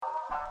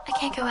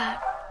can't go out.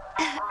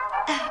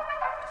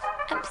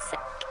 I'm sick.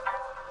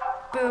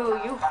 Boo,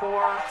 you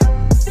whore.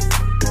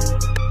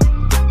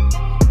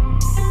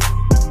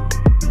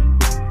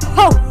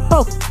 Ho,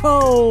 ho,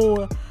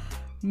 ho!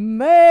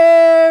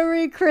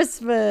 Merry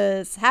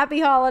Christmas!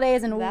 Happy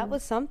holidays, and That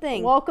was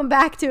something. welcome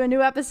back to a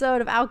new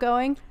episode of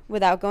Outgoing.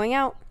 Without going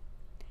out.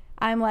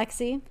 I'm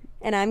Lexi.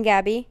 And I'm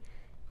Gabby.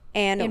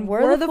 And,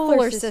 we're the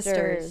Fuller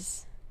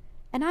Sisters.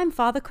 And I'm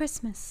Father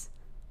Christmas.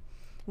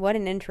 What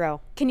an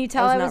intro. Can you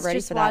tell I I was was not ready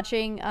just for that.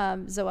 watching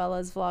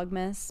Zoella's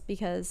Vlogmas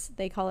because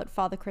they call it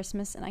Father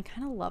Christmas, and I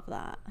kind of love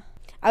that.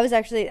 I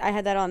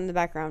had that on in the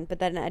background, but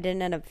then I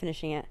didn't end up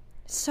finishing it.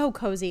 So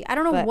cozy. I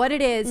don't know But- what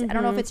it is. I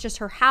don't know if it's just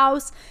her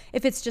house,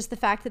 if it's just the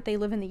fact that they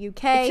live in the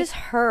UK. It's just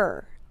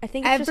her. I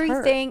think it's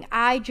Everything.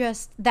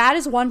 That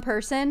is one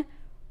person,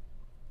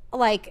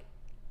 like,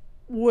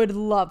 would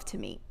love to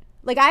meet.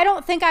 Like, I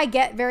don't think I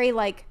get very,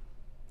 like,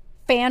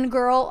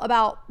 fangirl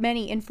about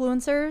many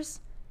influencers,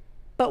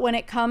 but when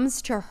it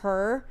comes to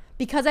her,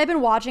 because I've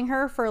been watching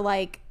her for,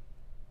 like,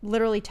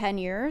 literally 10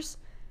 years,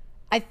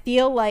 I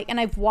feel like, and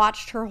I've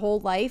watched her whole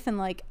life, and,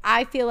 like,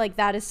 I feel like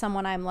that is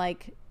someone I'm,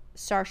 like,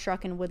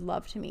 starstruck and would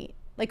love to meet.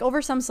 Like,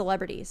 over some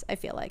celebrities, I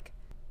feel like.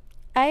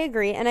 I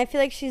agree. And I feel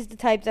like she's the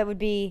type that would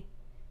be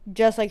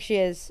just like she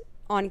is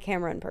on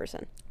camera in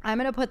person. I'm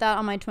going to put that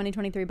on my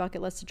 2023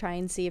 bucket list to try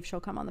and see if she'll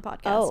come on the podcast.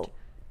 Oh,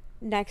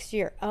 next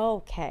year. Oh,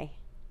 okay.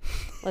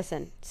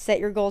 Listen, set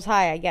your goals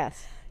high, I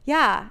guess.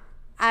 Yeah.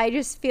 I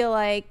just feel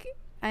like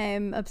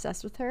I'm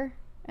obsessed with her.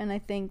 And I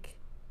think,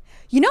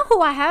 you know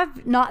who I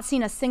have not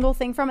seen a single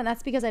thing from, and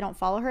that's because I don't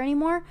follow her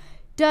anymore?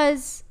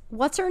 Does,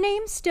 what's her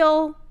name,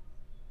 still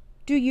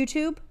do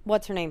YouTube?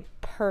 What's her name?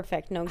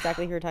 Perfect. Know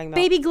exactly who you're talking about.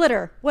 Baby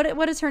Glitter.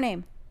 What is her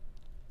name?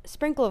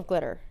 Sprinkle of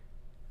Glitter.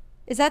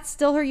 Is that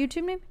still her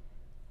YouTube name?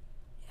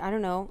 I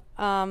don't know.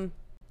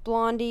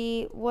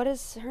 Blondie. What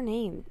is her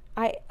name?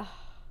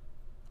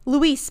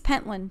 Louise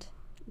Pentland.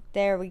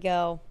 There we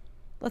go.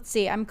 Let's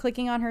see. I'm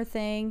clicking on her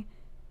thing.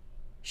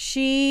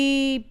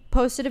 She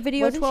posted a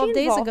video Wasn't 12 she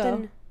days involved ago.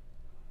 in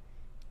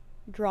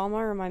drama,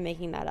 or am I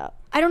making that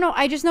up? I don't know.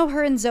 I just know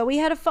her and Zoe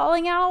had a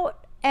falling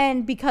out,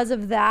 and because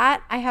of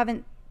that, I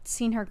haven't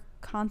seen her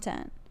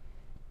content.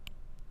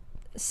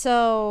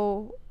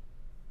 So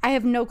I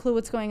have no clue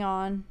what's going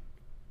on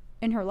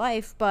in her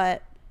life,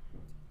 but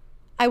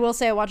I will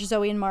say I watched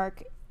Zoe and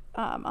Mark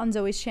on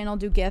Zoe's channel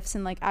do GIFs,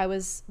 and, like,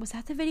 was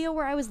that the video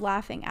where I was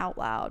laughing out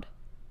loud?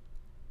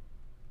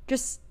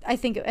 Just, I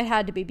think it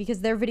had to be,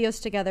 because their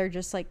videos together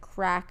just, like,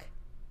 crack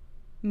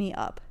me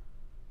up.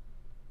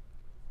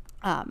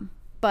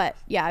 But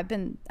yeah,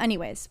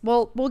 anyways,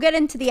 we'll get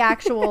into the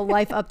actual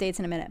life updates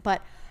in a minute,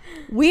 but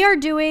we are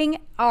doing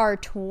our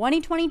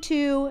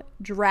 2022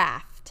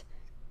 draft.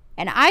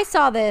 And I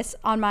saw this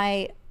on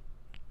my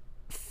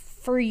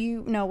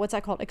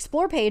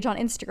Explore page on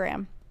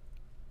Instagram,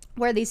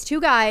 where these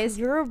two guys.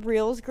 You're a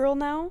Reels girl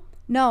now?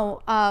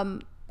 No,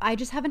 I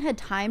just haven't had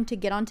time to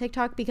get on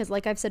TikTok because,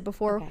 like I've said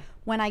before, Okay.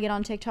 when I get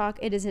on TikTok,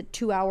 it is a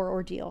 2-hour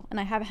ordeal, and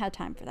I haven't had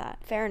time for that.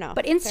 Fair enough.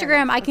 But Fair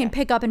Instagram, enough. I can Okay.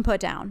 pick up and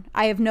put down.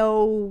 I have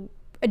no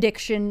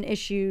addiction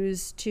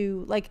issues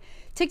to, like,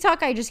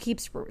 TikTok. I just keep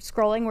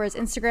scrolling, whereas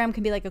Instagram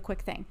can be like a quick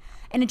thing.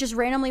 And it just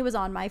randomly was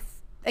on my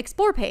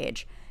Explore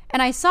page.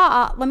 And I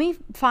saw, let me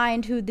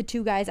find who the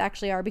two guys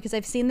actually are, because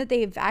I've seen that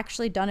they've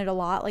actually done it a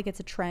lot. Like, it's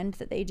a trend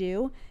that they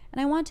do. And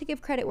I want to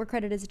give credit where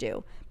credit is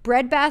due.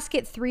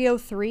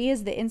 Breadbasket303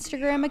 is the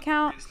Instagram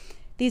account.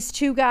 These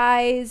two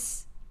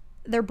guys,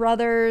 they're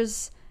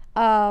brothers.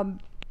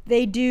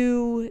 They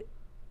do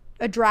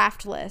a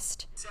draft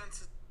list.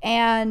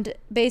 And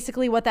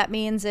basically what that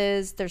means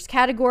is there's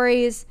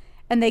categories,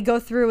 and they go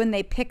through and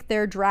they pick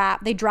their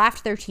draft. They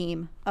draft their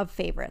team of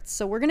favorites.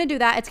 So we're going to do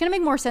that. It's going to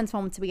make more sense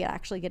once we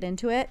actually get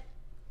into it.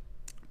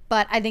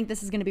 But I think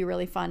this is going to be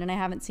really fun, and I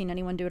haven't seen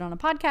anyone do it on a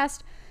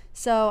podcast.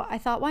 So I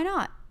thought, why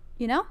not?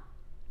 You know?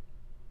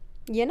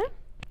 You know?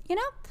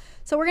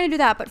 So we're going to do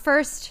that. But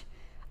first,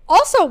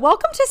 also,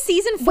 welcome to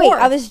season 4. Wait,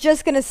 I was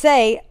just going to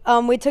say,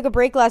 we took a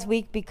break last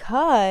week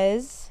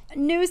because...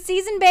 New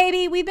season,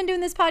 baby. We've been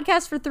doing this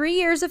podcast for 3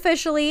 years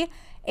officially,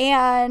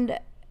 and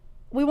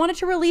we wanted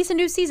to release a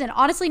new season.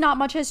 Honestly, not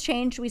much has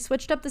changed. We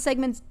switched up the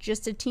segments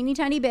just a teeny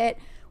tiny bit.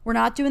 We're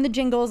not doing the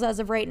jingles as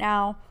of right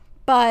now,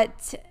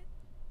 but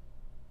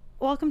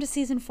welcome to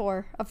season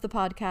 4 of the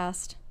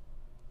podcast.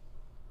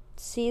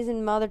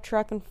 Season mother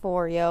trucking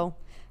 4, yo.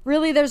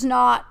 Really, there's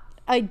not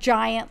a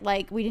giant,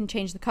 like, we didn't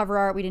change the cover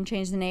art, we didn't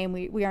change the name,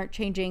 we aren't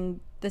changing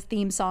the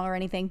theme song or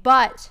anything,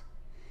 but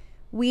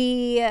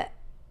we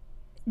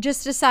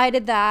just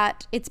decided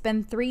that it's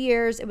been 3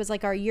 years. It was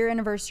like our year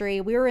anniversary.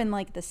 We were in,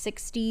 like, the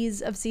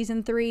 60s of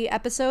season 3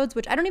 episodes,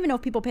 which I don't even know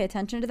if people pay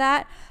attention to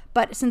that.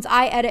 But since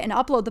I edit and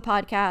upload the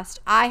podcast,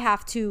 I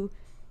have to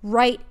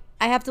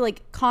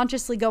like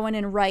consciously go in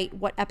and write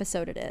what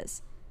episode it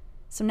is.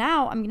 So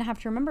now I'm going to have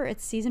to remember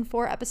it's season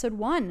 4, episode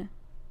 1,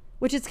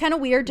 which is kind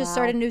of weird to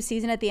start a new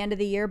season at the end of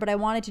the year, but I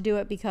wanted to do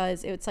it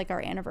because it's like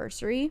our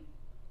anniversary.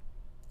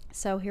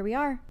 So here we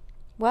are.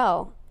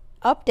 Well,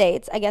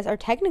 updates, I guess, are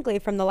technically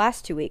from the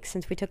last 2 weeks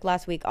since we took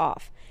last week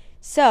off.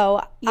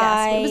 So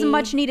Yes, it was a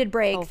much needed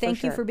break. Oh, for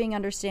Thank you sure. for being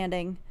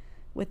understanding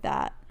with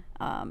that.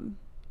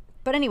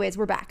 But anyways,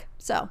 we're back.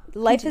 So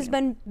Life has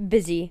been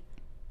busy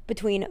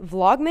between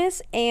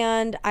Vlogmas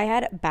and I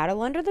had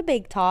Battle Under the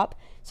Big Top.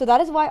 So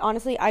that is why,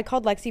 honestly, I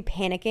called Lexi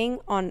panicking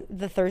on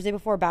the Thursday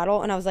before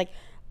Battle. And I was like,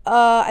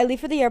 I leave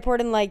for the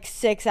airport in like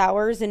 6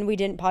 hours and we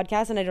didn't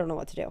podcast and I don't know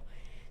what to do.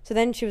 So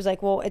then she was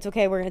like, well, it's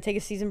okay. We're going to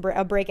take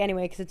a break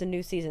anyway because it's a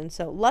new season.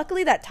 So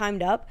luckily that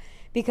timed up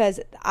because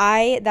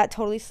that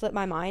totally slipped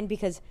my mind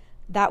because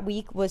that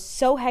week was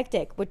so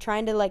hectic with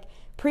trying to like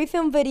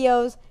pre-film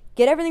videos,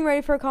 get everything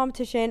ready for a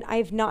competition. I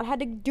have not had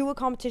to do a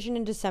competition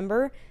in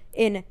December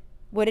in,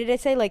 what did I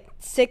say, like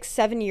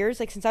 6-7 years,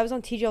 like since I was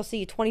on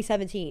TGLC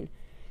 2017.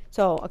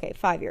 So, okay,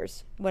 5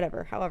 years,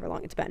 whatever, however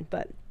long it's been.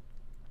 But,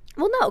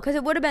 well, no, because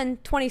it would have been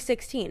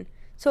 2016.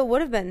 So it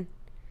would have been,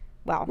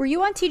 wow. Were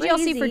you on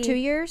TGLC for Crazy. 2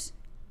 years?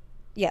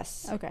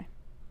 Yes. Okay.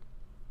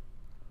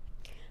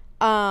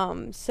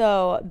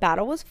 So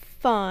Battle was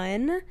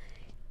fun.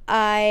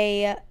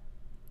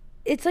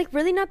 It's like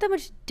really not that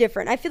much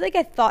different. I feel like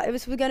I thought it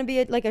was going to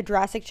be like a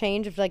drastic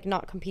change of like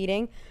not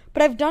competing,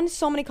 but I've done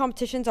so many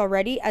competitions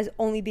already as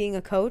only being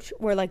a coach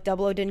where like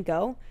Double O didn't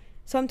go.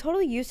 So I'm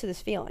totally used to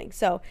this feeling.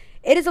 So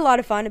it is a lot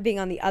of fun being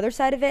on the other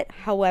side of it.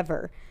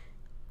 However,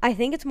 I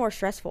think it's more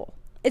stressful.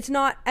 It's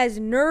not as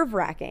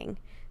nerve-wracking,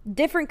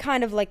 different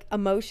kind of like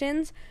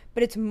emotions,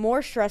 but it's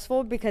more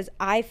stressful because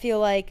I feel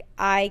like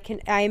I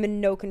am in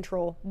no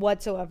control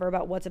whatsoever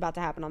about what's about to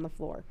happen on the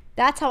floor.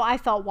 That's how I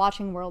felt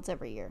watching Worlds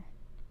every year.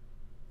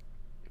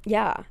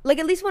 Yeah. Like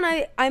at least when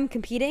I'm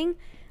competing,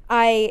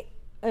 I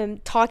am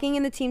talking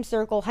in the team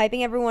circle,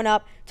 hyping everyone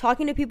up,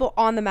 talking to people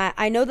on the mat.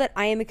 I know that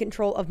I am in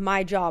control of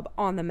my job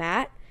on the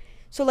mat.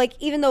 So like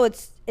even though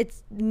it's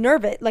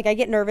nervous, like I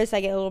get nervous,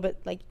 I get a little bit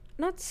like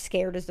not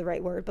scared is the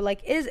right word, but like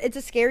it's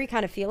a scary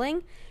kind of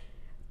feeling.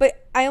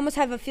 But I almost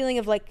have a feeling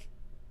of like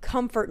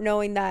comfort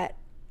knowing that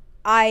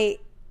I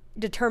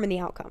determine the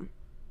outcome,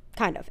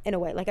 kind of, in a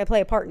way. Like I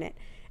play a part in it.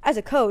 As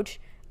a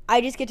coach,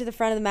 I just get to the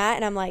front of the mat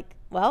and I'm like,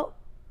 well,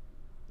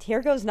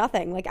 here goes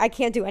nothing. Like I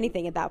can't do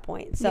anything at that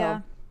point. So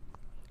Yeah.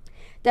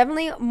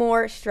 definitely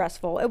more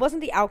stressful. It wasn't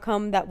the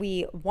outcome that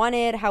we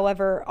wanted.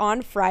 However,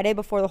 on Friday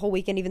before the whole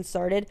weekend even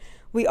started,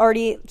 we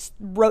already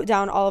wrote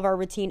down all of our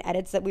routine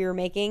edits that we were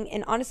making.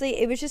 And honestly,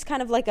 it was just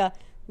kind of like a,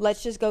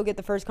 let's just go get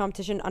the first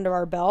competition under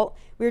our belt.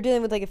 We were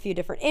dealing with like a few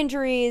different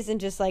injuries and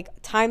just like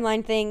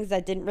timeline things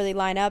that didn't really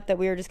line up that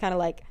we were just kind of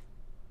like,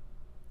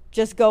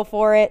 just go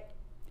for it.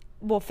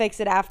 We'll fix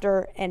it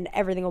after and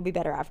everything will be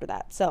better after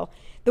that. So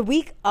the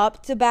week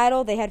up to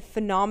Battle, they had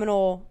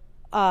phenomenal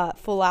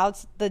full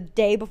outs. The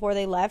day before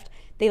they left,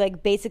 they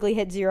like basically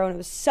hit 0 and it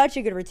was such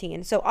a good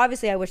routine. So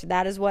obviously I wish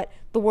that is what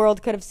the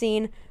world could have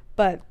seen,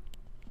 but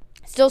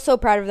still so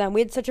proud of them.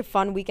 We had such a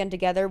fun weekend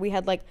together. We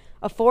had like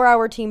a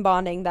 4-hour team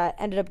bonding that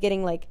ended up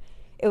getting like,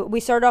 we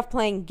started off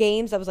playing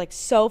games that was like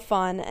so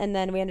fun, and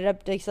then we ended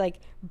up just like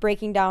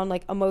breaking down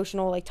like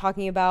emotional, like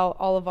talking about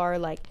all of our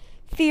like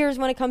fears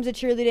when it comes to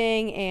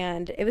cheerleading,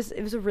 and it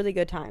was a really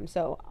good time.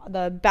 So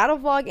the Battle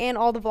vlog and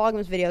all the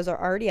Vlogmas videos are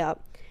already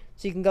up,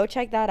 so you can go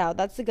check that out.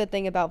 That's the good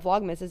thing about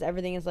Vlogmas is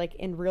everything is like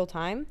in real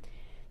time,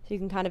 so you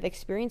can kind of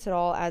experience it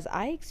all as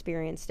I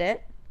experienced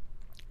it.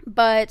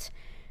 But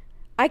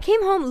I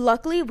came home,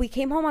 luckily we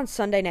came home on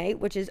Sunday night,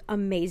 which is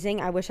amazing.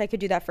 I wish I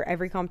could do that for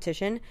every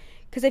competition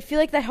because I feel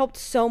like that helped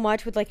so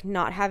much with like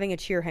not having a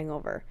cheer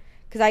hangover,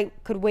 because I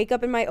could wake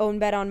up in my own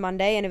bed on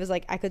Monday and it was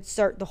like I could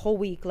start the whole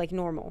week like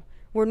normal,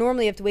 where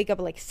normally you have to wake up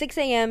at like 6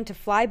 a.m. to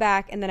fly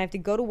back and then I have to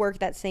go to work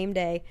that same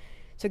day.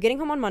 So getting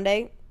home on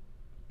Monday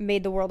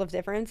made the world of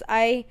difference.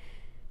 I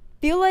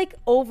feel like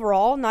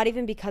overall, not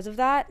even because of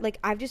that, like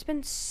I've just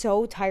been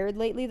so tired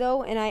lately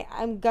though, and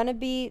I'm gonna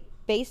be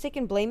basic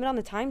and blame it on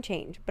the time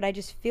change, but I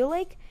just feel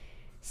like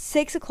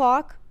 6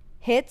 o'clock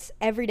hits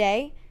every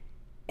day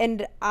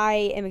and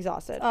I am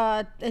exhausted.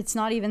 It's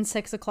not even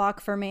 6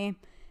 o'clock for me.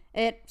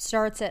 It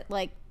starts at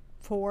like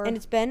 4. And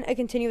it's been a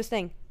continuous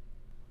thing.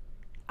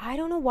 I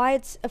don't know why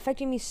it's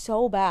affecting me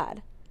so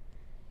bad,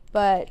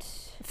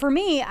 but For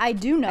me, I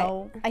do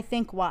know, I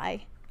think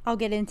why. I'll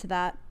get into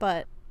that,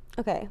 but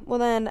okay. Well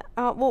then,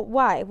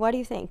 why? Why do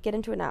you think? Get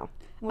into it now.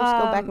 We'll just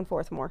go back and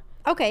forth more.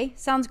 okay,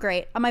 sounds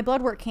great. My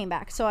blood work came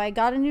back. So I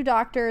got a new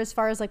doctor as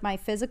far as like my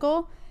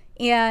physical,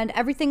 and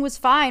everything was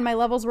fine. My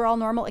levels were all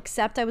normal,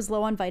 except I was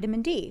low on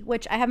vitamin D,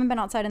 which I haven't been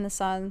outside in the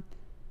sun.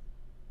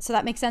 So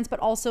that makes sense. But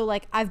also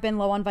like I've been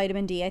low on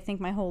vitamin D, I think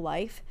my whole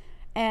life.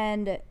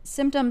 And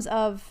symptoms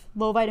of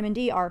low vitamin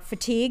D are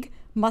fatigue,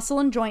 muscle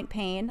and joint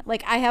pain.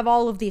 Like I have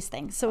all of these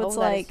things. So it's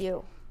that is like,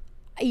 you.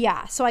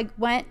 yeah. So I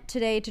went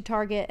today to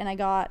Target and I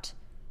got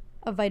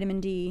a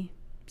vitamin D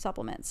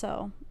supplement.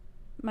 So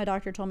my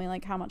doctor told me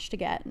like how much to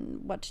get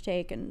and what to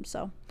take, and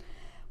so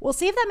we'll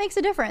see if that makes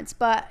a difference.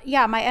 But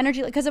yeah, my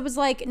energy, because it was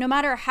like no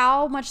matter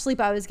how much sleep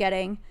I was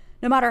getting,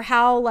 no matter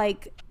how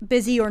like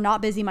busy or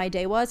not busy my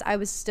day was, I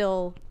was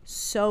still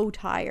so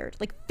tired,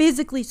 like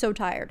physically so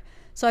tired.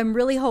 So I'm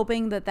really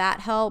hoping that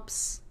that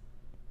helps.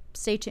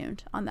 Stay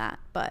tuned on that.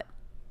 But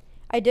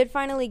I did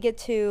finally get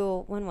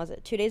to, when was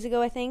it? 2 days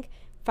ago, I think,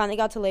 finally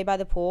got to lay by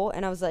the pool,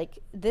 and I was like,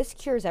 this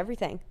cures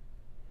everything.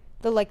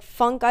 The like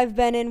funk I've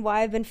been in,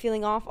 why I've been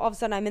feeling off, all of a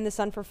sudden I'm in the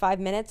sun for 5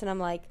 minutes, and I'm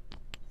like,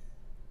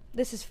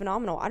 this is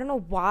phenomenal. I don't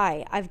know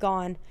why I've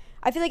gone.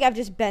 I feel like I've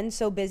just been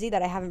so busy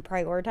that I haven't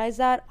prioritized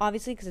that,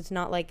 obviously, because it's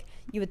not like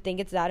you would think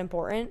it's that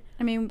important.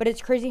 I mean, But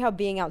it's crazy how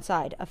being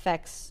outside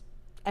affects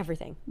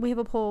everything. we have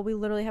a pool. We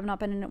literally have not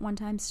been in it one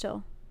time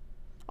still.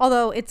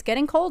 Although it's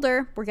getting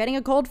colder. We're getting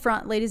a cold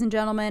front, ladies and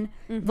gentlemen.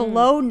 The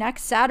low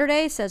next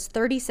Saturday says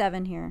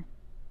 37 here.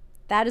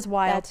 That is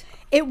wild. That's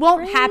it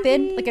won't crazy.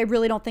 happen. Like, I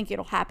really don't think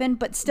it'll happen.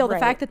 But still, the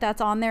Right. fact that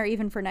that's on there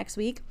even for next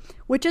week,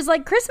 which is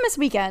like Christmas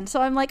weekend.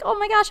 So I'm like, oh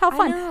my gosh, how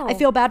fun. know. I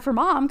feel bad for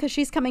mom because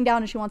she's coming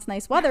down and she wants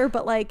nice weather.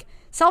 But like,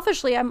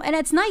 selfishly, and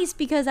it's nice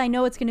because I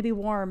know it's going to be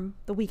warm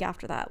the week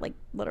after that. Like,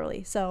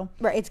 literally. So,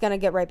 Right, it's going to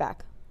get right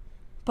back.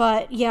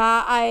 but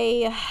yeah,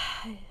 I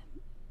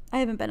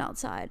haven't been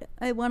outside.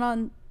 I went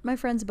on my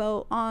friend's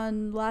boat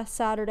on last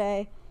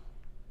Saturday,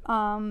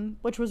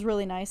 which was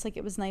really nice. Like,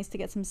 it was nice to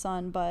get some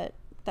sun, but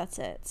that's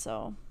it.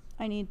 So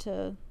I need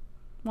to,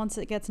 once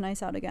it gets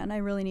nice out again, I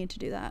really need to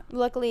do that.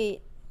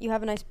 Luckily, you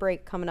have a nice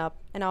break coming up,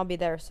 and I'll be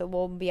there, so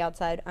we'll be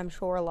outside, I'm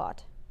sure, a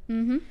lot.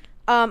 Mm-hmm.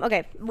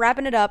 Okay,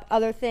 wrapping it up.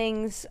 Other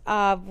things,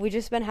 we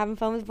just been having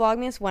fun with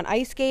Vlogmas. Went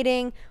ice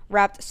skating,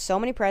 wrapped so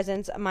many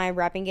presents. My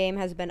wrapping game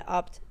has been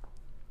upped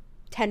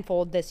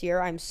tenfold this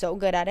year. I'm so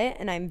good at it,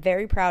 and I'm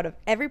very proud of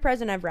every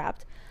present I've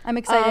wrapped. I'm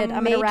excited.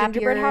 I'm Made gonna wrap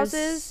gingerbread yours.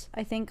 houses.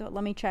 I think.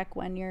 Let me check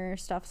when your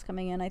stuff's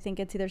coming in. I think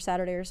it's either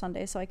Saturday or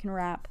Sunday, so I can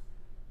wrap.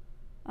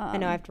 I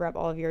know I have to wrap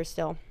all of yours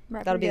still.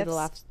 Wrap That'll be your the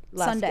gifts.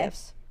 last Sunday.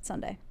 gifts.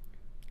 Sunday.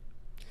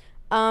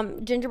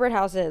 Gingerbread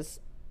houses,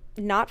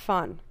 not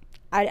fun.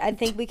 I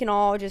think we can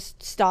all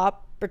just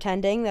stop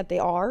pretending that they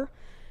are.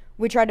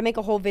 We tried to make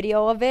a whole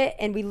video of it,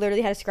 and we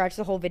literally had to scratch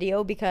the whole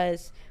video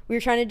because we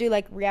were trying to do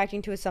like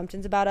reacting to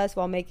assumptions about us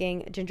while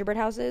making gingerbread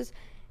houses,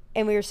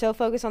 and we were so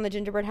focused on the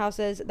gingerbread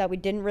houses that we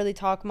didn't really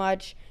talk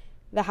much.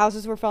 The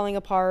houses were falling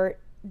apart.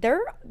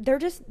 They're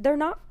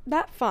not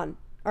that fun.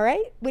 All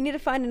right, we need to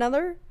find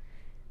another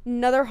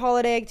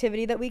holiday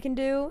activity that we can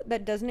do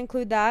that doesn't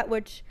include that,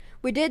 which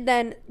we did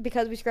then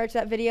because we scratched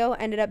that video,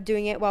 ended up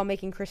doing it while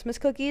making Christmas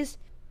cookies.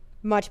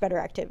 Much better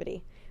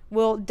activity.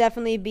 We'll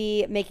definitely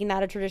be making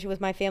that a tradition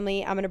with my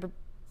family.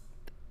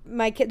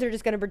 My kids are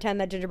just going to pretend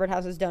that gingerbread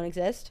houses don't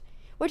exist,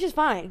 which is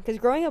fine because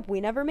growing up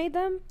we never made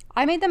them.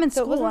 I made them in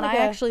So it school, wasn't and like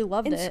I actually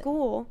loved in it.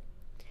 school.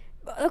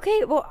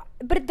 Okay, well,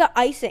 but the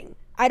icing.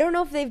 I don't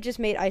know if they've just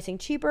made icing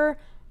cheaper.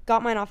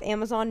 Got mine off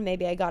Amazon.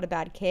 Maybe I got a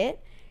bad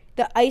kit.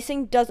 The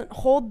icing doesn't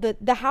hold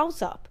the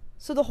house up.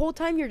 So the whole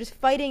time you're just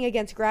fighting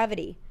against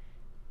gravity.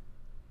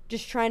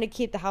 Just trying to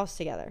keep the house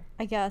together.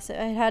 I guess it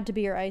had to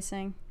be your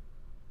icing.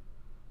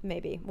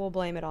 Maybe. We'll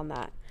blame it on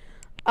that.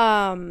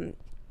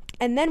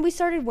 And then we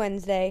started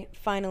Wednesday,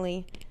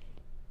 finally.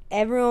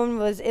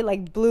 It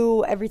like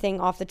blew everything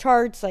off the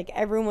charts. Like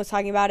everyone was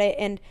talking about it.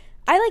 And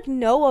I like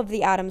know of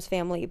the Addams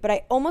Family, but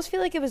I almost feel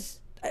like it was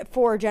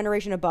for a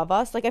generation above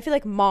us. Like I feel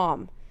like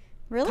mom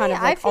Really? kind of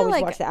I like feel always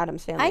like watched the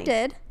Addams Family. I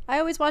did. I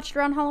always watched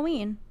around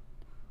Halloween.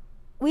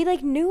 We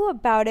like knew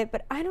about it,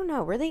 but I don't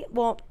know. Really?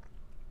 Well,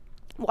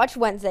 watched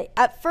Wednesday.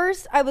 At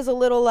first, I was a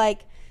little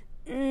like,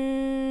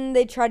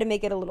 they tried to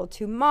make it a little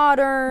too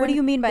modern. What do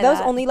you mean by that? That was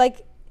that? only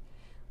like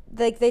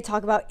they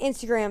talk about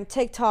Instagram,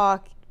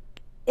 TikTok,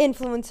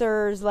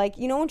 influencers. Like,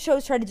 you know when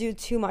shows try to do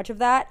too much of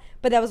that?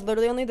 But that was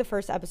literally only the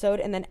first episode,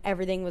 and then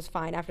everything was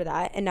fine after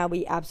that. And now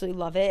we absolutely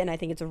love it, and I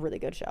think it's a really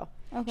good show.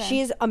 Okay.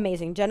 She's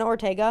amazing. Jenna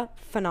Ortega,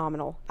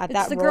 phenomenal at It's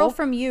that the role. girl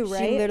from You, She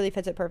right? literally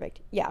fits it perfect.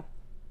 Yeah.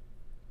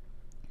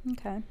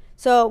 Okay.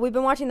 So we've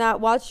been watching that,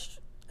 watched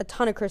a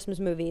ton of Christmas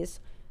movies,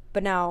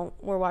 but now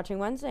we're watching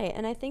Wednesday,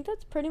 and I think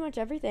that's pretty much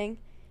everything.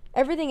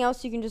 Everything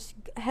else, you can just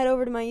head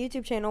over to my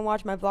YouTube channel and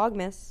watch my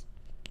Vlogmas.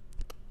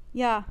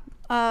 Yeah.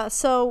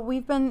 So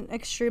we've been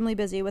extremely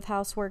busy with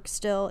housework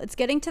still. It's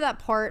getting to that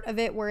part of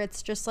it where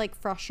it's just like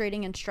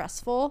frustrating and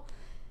stressful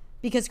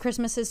because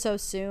Christmas is so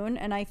soon.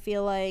 And I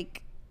feel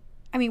like,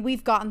 I mean,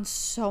 we've gotten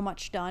so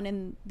much done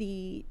in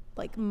the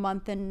like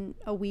month and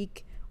a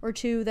week or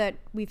two that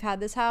we've had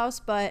this house.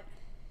 But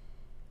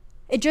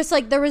it just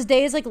like, there was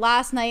days like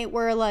last night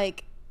where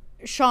like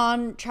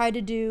Sean tried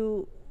to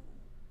do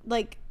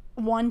like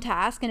one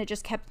task and it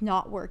just kept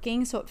not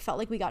working, so it felt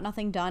like we got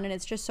nothing done, and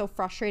it's just so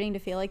frustrating to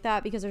feel like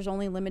that because there's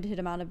only limited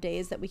amount of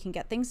days that we can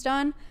get things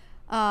done.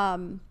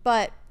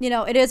 But you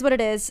know, it is what it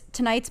is.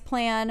 Tonight's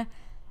plan,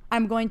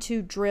 I'm going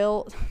to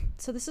drill.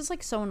 So this is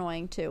like so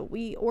annoying too.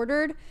 We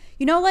ordered,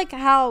 you know, like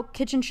how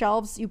kitchen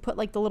shelves you put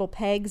like the little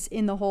pegs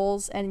in the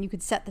holes and you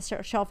could set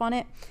the shelf on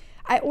it.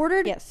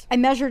 Yes. I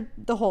measured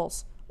the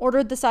holes,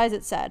 ordered the size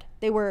it said.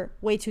 They were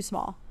way too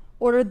small.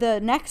 Ordered the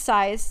next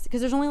size,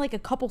 because there's only like a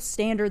couple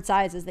standard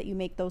sizes that you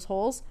make those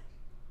holes,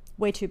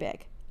 way too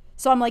big.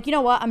 So I'm like, you know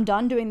what? I'm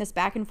done doing this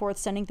back and forth,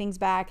 sending things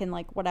back and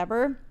like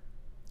whatever.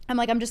 I'm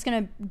like, I'm just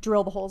going to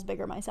drill the holes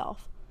bigger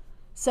myself.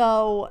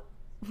 So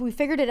we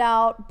figured it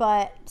out,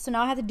 but so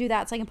now I have to do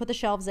that so I can put the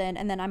shelves in.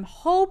 And then I'm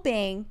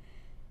hoping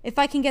if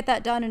I can get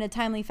that done in a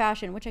timely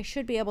fashion, which I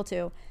should be able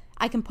to,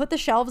 I can put the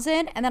shelves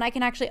in, and then I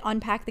can actually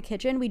unpack the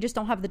kitchen. We just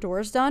don't have the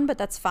doors done, but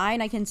that's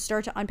fine. I can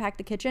start to unpack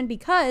the kitchen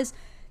because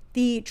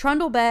the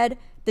trundle bed,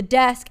 the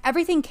desk,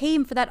 everything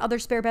came for that other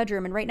spare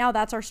bedroom. And right now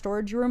that's our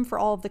storage room for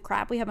all of the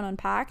crap we haven't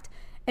unpacked.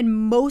 And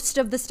most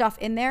of the stuff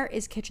in there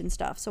is kitchen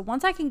stuff. So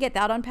once I can get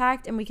that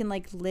unpacked and we can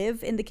like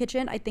live in the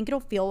kitchen, I think it'll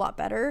feel a lot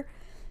better.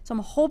 So I'm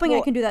hoping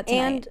I can do that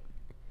tonight. And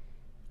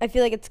I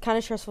feel like it's kind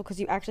of stressful because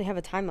you actually have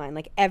a timeline.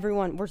 Like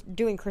we're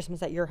doing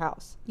Christmas at your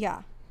house.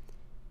 Yeah.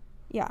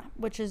 Yeah,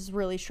 which is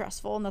really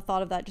stressful. And the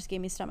thought of that just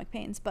gave me stomach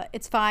pains. But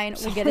it's fine.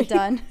 We'll get it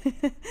done.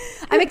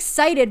 I'm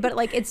excited, but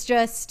like it's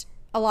just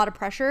a lot of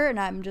pressure and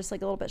I'm just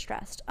like a little bit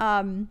stressed.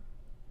 But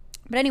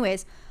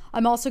anyways,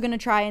 I'm also going to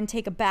try and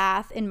take a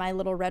bath in my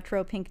little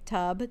retro pink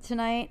tub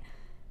tonight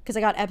because I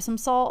got Epsom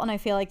salt and I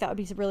feel like that would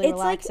be really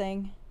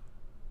relaxing. Like,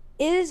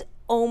 it is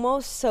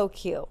almost so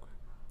cute.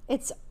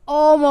 It's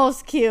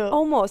almost cute.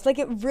 Almost. Like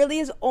it really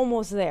is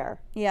almost there.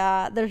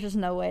 Yeah, there's just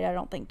no way, I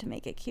don't think, to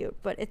make it cute,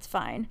 but it's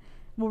fine.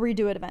 We'll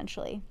redo it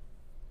eventually.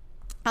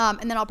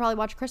 And then I'll probably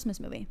watch a Christmas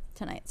movie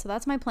tonight. So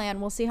that's my plan.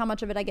 We'll see how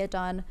much of it I get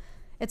done.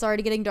 It's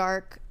already getting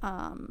dark.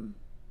 And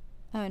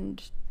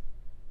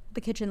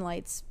the kitchen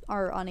lights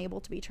are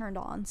unable to be turned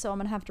on, so I'm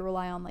gonna have to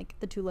rely on like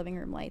the 2 living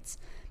room lights,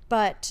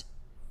 but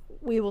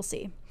we will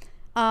see.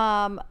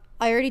 I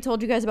already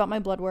told you guys about my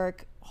blood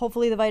work.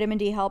 Hopefully the vitamin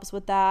D helps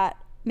with that.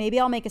 Maybe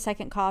I'll make a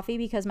second coffee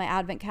because my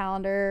advent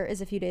calendar is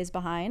a few days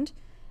behind,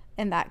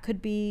 and that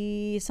could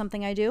be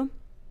something I do.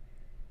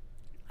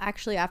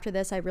 Actually, after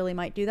this I really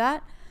might do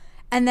that.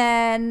 And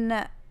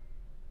then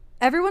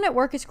everyone at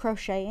work is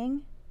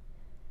crocheting,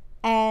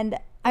 and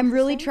I'm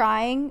really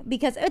trying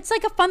because it's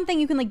like a fun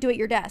thing you can like do at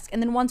your desk.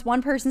 And then once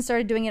one person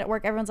started doing it at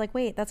work, everyone's like,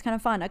 wait, that's kind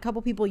of fun. A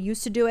couple people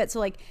used to do it. So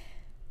like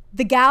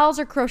the gals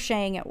are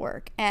crocheting at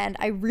work and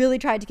I really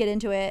tried to get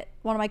into it.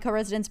 One of my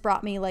co-residents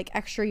brought me like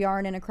extra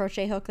yarn and a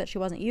crochet hook that she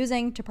wasn't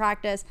using to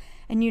practice.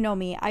 And you know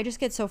me, I just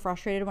get so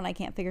frustrated when I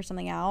can't figure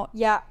something out.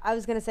 Yeah, I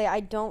was going to say,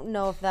 I don't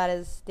know if that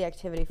is the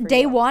activity for you.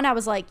 Day one, I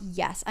was like,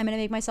 yes, I'm going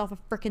to make myself a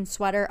freaking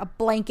sweater, a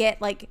blanket,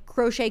 like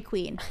crochet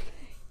queen.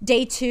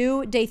 Day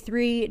 2, day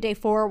 3, day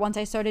 4, once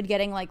I started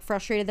getting like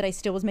frustrated that I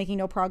still was making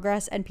no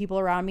progress and people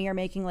around me are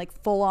making like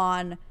full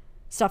on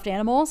stuffed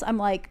animals, I'm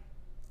like,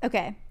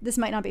 okay, this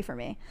might not be for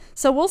me.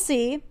 So we'll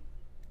see.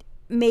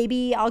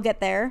 Maybe I'll get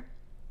there.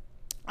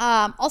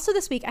 Also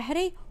this week I had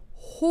a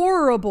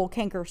horrible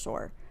canker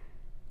sore.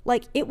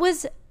 Like it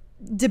was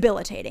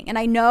debilitating. And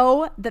I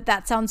know that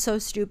that sounds so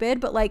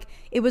stupid, but like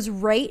it was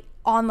right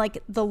on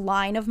like the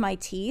line of my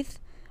teeth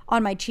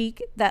on my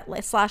cheek, that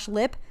 /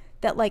 lip,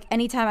 that like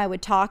anytime I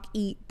would talk,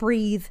 eat,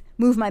 breathe,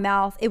 move my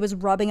mouth, it was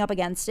rubbing up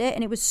against it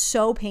and it was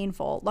so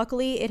painful.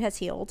 Luckily it has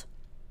healed,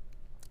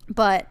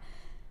 but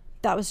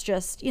that was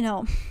just, you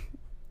know,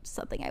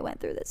 something I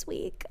went through this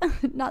week.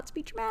 Not to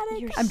be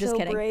dramatic. I'm just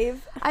kidding.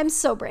 Brave. I'm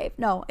so brave.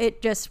 No,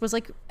 it just was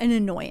like an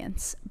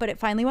annoyance, but it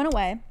finally went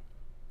away.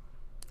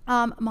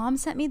 Mom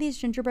sent me these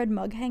gingerbread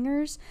mug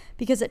hangers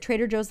because at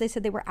Trader Joe's they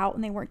said they were out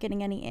and they weren't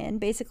getting any in.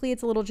 Basically,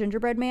 it's a little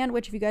gingerbread man,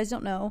 which if you guys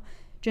don't know,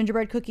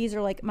 gingerbread cookies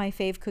are like my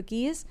fave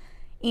cookies.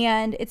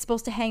 And it's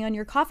supposed to hang on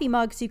your coffee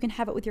mug so you can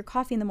have it with your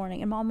coffee in the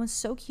morning. And Mom was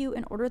so cute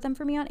and ordered them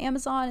for me on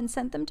Amazon and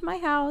sent them to my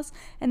house.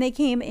 And they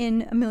came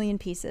in a million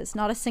pieces.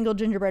 Not a single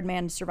gingerbread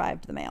man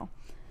survived the mail.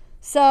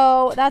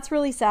 So that's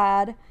really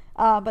sad.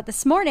 But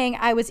this morning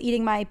I was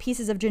eating my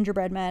pieces of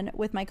gingerbread men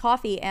with my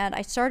coffee. And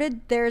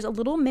there's a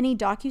little mini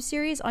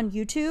docuseries on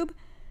YouTube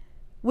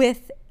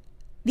with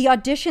the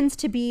auditions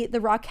to be the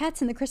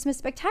Rockettes in the Christmas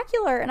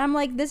Spectacular. And I'm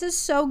like, this is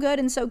so good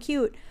and so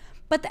cute.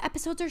 But the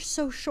episodes are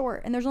so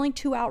short and there's only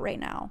 2 out right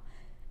now.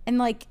 And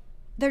like,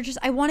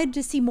 I wanted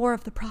to see more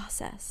of the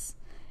process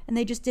and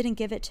they just didn't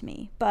give it to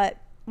me.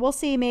 But we'll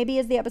see. Maybe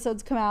as the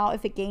episodes come out,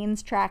 if it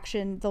gains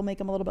traction, they'll make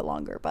them a little bit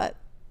longer. But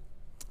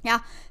yeah,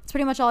 it's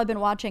pretty much all I've been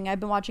watching. I've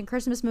been watching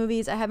Christmas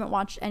movies. I haven't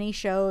watched any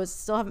shows.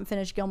 Still haven't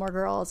finished Gilmore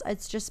Girls.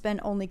 It's just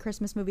been only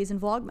Christmas movies and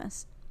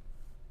Vlogmas.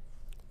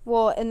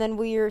 Well, and then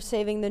we are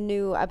saving the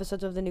new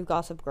episodes of the new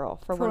Gossip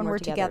Girl for when we're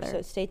together.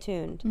 So stay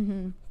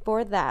tuned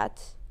for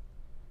that.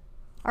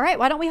 All right,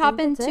 why don't we hop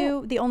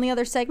into the only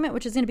other segment,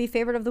 which is going to be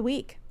favorite of the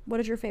week. What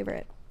is your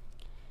favorite?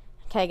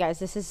 Okay, guys,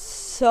 this is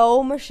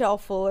so Michelle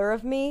Fuller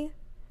of me.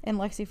 And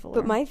Lexi Fuller.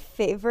 But my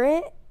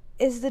favorite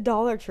is the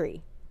Dollar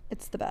Tree.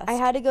 It's the best. I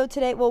had to go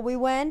today. Well, we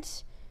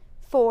went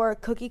for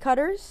cookie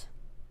cutters,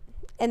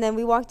 and then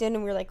we walked in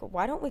and we were like,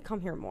 why don't we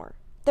come here more?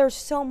 There's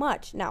so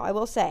much. Now, I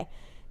will say,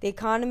 the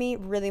economy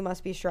really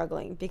must be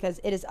struggling because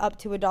it is up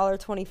to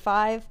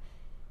 $1.25.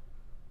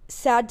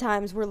 Sad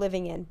times we're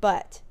living in,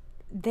 but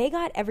they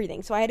got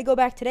everything. So I had to go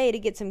back today to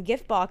get some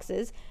gift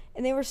boxes,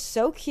 and they were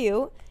so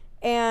cute.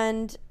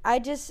 And I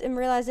just am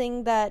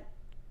realizing that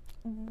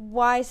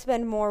why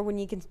spend more when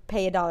you can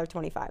pay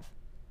 $1.25?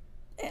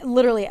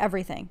 Literally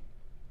everything.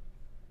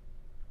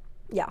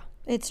 Yeah.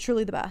 It's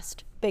truly the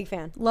best. Big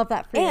fan. Love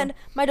that for you. And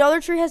my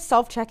Dollar Tree has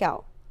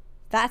self-checkout.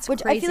 That's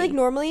which crazy. I feel like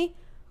normally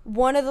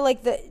one of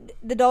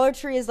the Dollar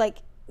Tree is like,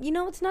 you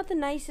know, it's not the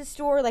nicest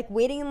store. Like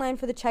waiting in line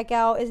for the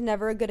checkout is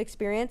never a good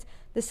experience.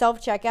 The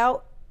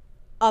self-checkout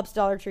ups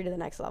Dollar Tree to the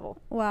next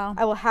level. Wow.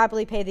 I will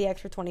happily pay the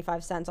extra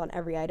 25 cents on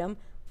every item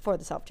for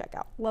the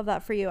self-checkout. Love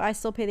that for you. I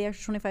still pay the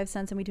extra 25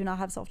 cents and we do not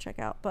have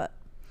self-checkout, but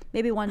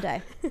maybe one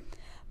day.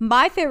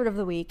 My favorite of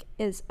the week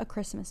is a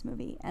Christmas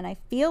movie. And I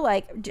feel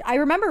like, I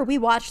remember we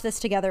watched this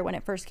together when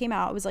it first came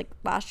out. It was like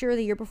last year or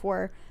the year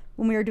before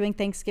when we were doing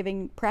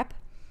Thanksgiving prep.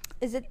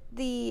 Is it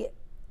the...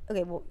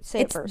 Okay, well, say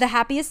it It's first. The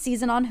Happiest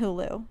Season on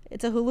Hulu.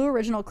 It's a Hulu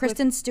original.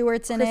 Kristen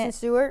Stewart's in Kristen it.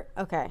 Stewart?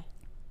 Okay.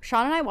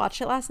 Sean and I watched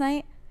it last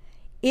night.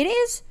 It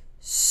is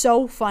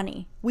so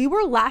funny. We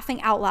were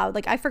laughing out loud.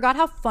 Like, I forgot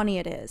how funny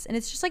it is. And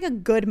it's just like a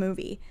good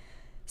movie.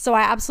 So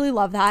I absolutely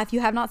love that. If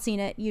you have not seen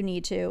it, you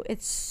need to.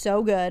 It's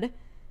so good.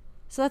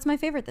 So that's my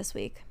favorite this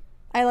week.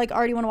 I like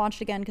already want to watch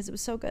it again because it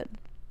was so good.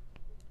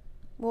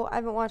 Well, I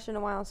haven't watched it in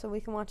a while, so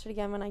we can watch it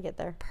again when I get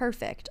there.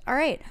 Perfect. All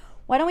right.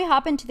 Why don't we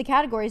hop into the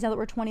categories now that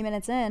we're 20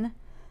 minutes in?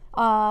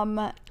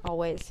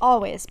 Always.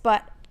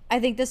 But I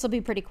think this will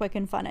be pretty quick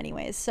and fun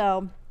anyways.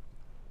 So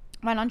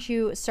why don't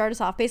you start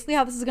us off? Basically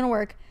how this is going to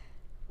work.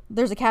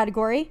 There's a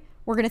category.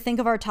 We're going to think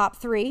of our top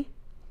 3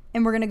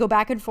 and we're going to go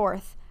back and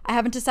forth. I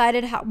haven't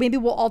decided how. Maybe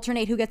we'll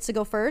alternate who gets to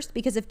go first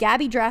because if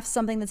Gabby drafts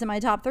something that's in my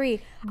top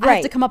 3, I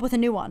have to come up with a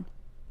new one.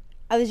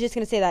 I was just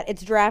going to say that.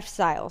 It's draft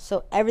style,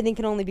 so everything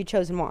can only be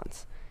chosen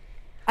once.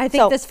 I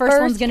think this first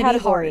one's going to be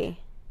hard.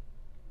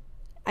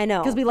 I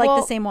know. Because we like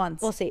the same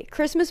ones. We'll see.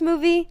 Christmas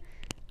movie,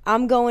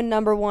 I'm going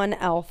number 1,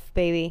 Elf,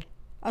 baby.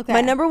 Okay. My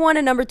number 1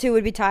 and number 2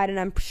 would be tied, and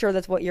I'm sure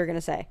that's what you're going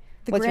to say.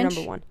 What's your Grinch?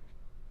 number 1?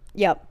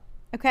 Yep.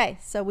 Okay,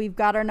 so we've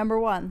got our number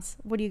 1s.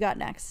 What do you got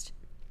next?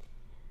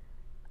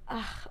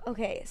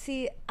 Okay,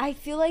 see, I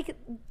feel like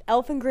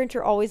Elf and Grinch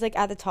are always, like,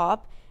 at the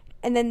top,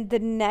 and then the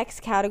next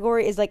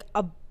category is, like,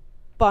 a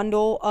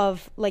bundle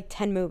of, like,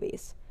 10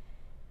 movies.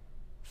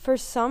 For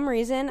some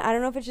reason, I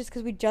don't know if it's just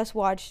because we just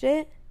watched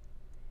it.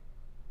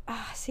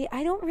 See,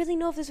 I don't really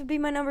know if this would be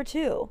my number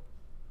 2.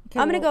 Okay,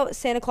 I'm going to go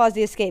Santa Claus,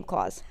 the Escape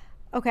Clause.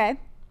 Okay.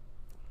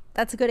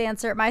 That's a good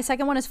answer. My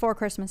second one is Four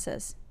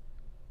Christmases.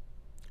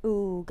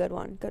 Ooh, good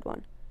one.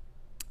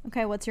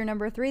 Okay, what's your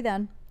number 3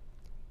 then?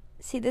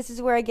 See, this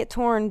is where I get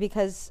torn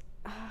because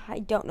I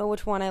don't know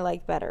which one I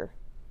like better.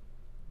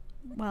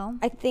 Well,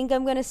 I think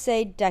I'm going to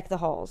say Deck the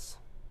Halls.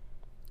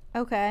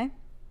 okay.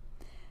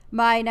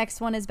 My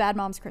next one is Bad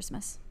Moms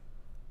Christmas.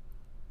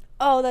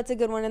 Oh, that's a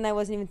good one, and I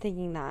wasn't even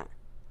thinking that.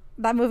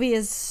 That movie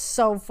is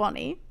so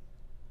funny.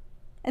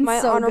 And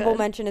My so honorable good.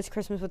 mention is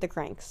Christmas with the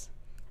Cranks.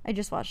 I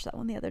just watched that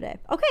one the other day.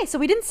 Okay, so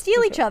we didn't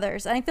steal each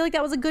other's. And I feel like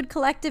that was a good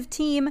collective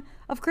team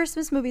of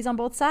Christmas movies on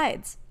both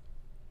sides.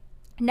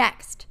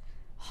 Next,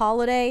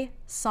 holiday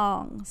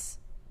songs.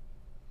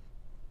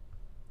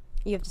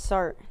 You have to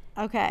start.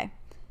 Okay,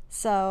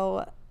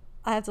 so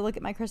I have to look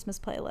at my Christmas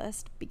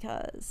playlist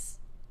because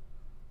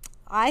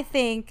I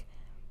think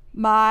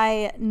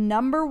my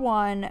number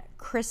 1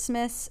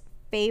 Christmas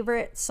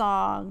favorite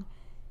song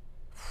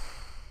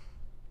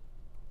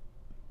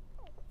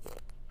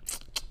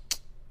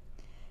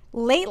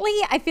lately,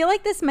 I feel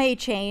like this may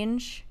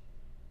change,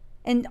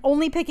 and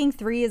only picking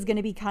 3 is going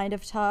to be kind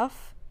of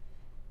tough.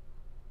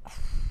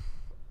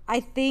 I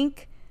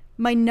think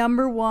my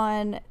number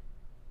 1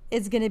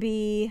 is going to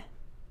be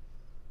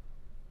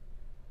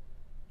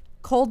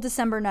Cold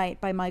December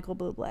Night by Michael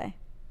Bublé.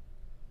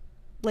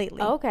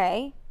 Lately.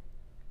 Okay.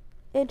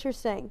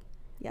 Interesting.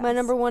 Yes. My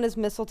number 1 is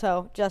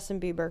Mistletoe, Justin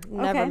Bieber.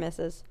 Never Okay.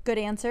 misses. Good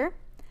answer.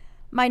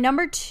 My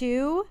number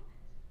 2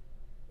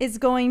 is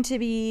going to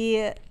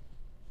be...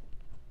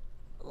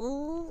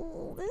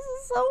 Ooh, this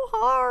is so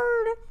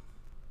hard.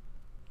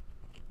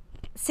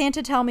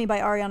 Santa Tell Me by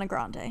Ariana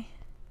Grande.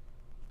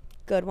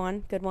 Good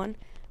one.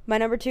 My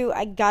number 2,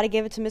 I gotta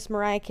give it to Miss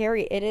Mariah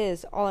Carey. It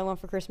is All I Want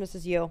for Christmas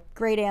Is You.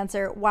 Great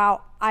answer.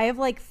 Wow. I have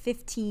like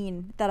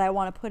 15 that I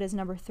want to put as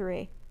number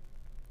 3.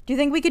 Do you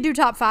think we could do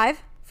top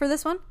 5 for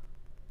this one?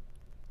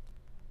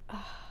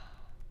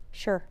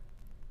 Sure.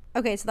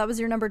 Okay, so that was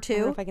your number I don't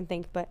know 2. if I can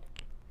think, but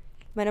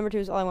my number 2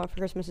 is All I Want for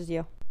Christmas Is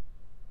You.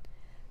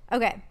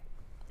 Okay.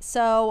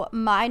 So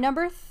my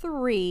number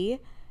 3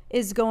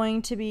 is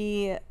going to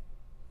be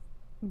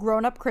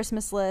Grown Up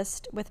Christmas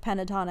List with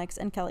Pentatonics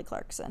and Kelly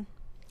Clarkson.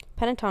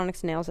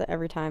 Pentatonics nails it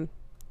every time.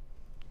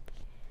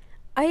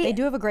 They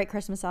do have a great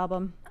Christmas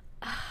album.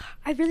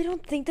 I really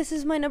don't think this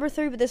is my number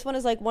 3, but this one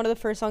is like one of the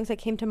first songs that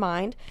came to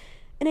mind.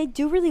 And I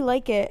do really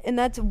like it. And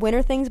that's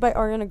Winter Things by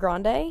Ariana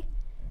Grande.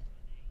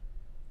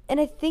 And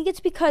I think it's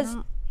because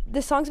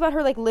the song's about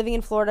her like living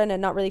in Florida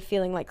and not really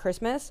feeling like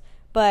Christmas.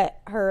 But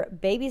her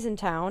baby's in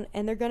town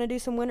and they're going to do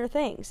some winter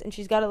things. And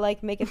she's got to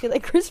like make it feel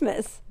like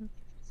Christmas.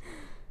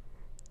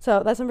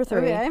 So that's number 3.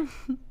 Okay.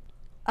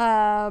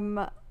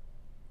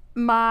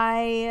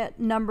 My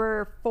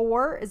number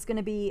 4 is going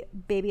to be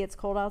Baby It's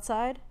Cold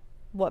Outside.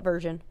 What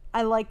version?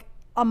 I like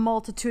a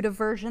multitude of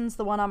versions.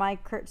 The one on my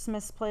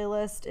Christmas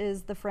playlist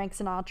is the Frank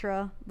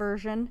Sinatra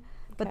version.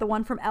 But the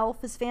one from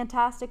Elf is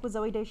fantastic with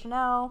Zooey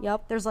Deschanel.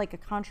 Yep. There's like a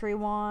country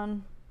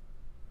one.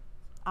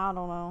 I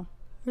don't know.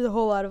 There's a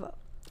whole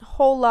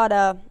lot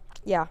of,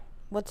 yeah.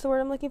 What's the word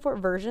I'm looking for?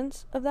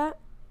 Versions of that?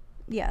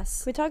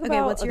 Yes. Can we talk about,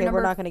 okay, what's your number?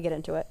 we're not going to get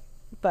into it.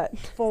 But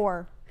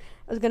 4.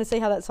 I was gonna say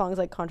how that song is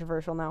like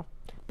controversial now,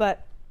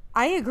 but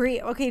I agree.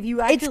 Okay, if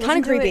you actually It's listen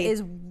kinda to creepy. it,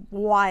 is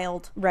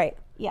wild. right.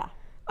 Yeah.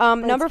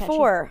 Number catchy.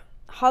 4,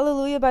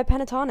 Hallelujah by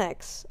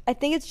Pentatonics. I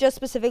think it's just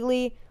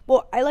specifically,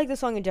 well, I like the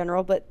song in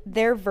general, but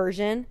their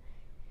version,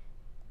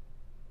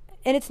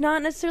 and it's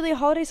not necessarily a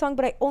holiday song,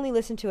 but I only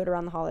listen to it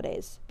around the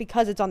holidays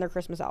because it's on their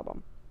Christmas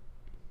album.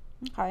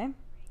 Okay.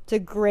 It's a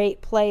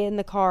great play in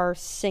the car,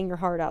 sing your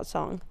heart out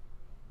song.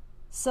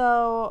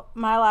 So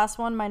my last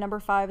one, my number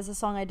 5, is a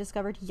song I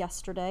discovered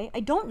yesterday.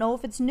 I don't know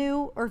if it's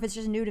new or if it's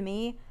just new to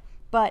me,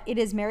 but it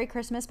is "Merry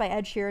Christmas" by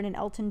Ed Sheeran and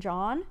Elton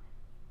John.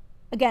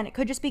 Again, it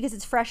could just be because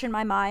it's fresh in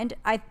my mind.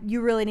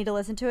 You really need to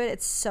listen to it.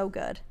 It's so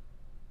good.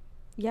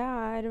 Yeah,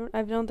 I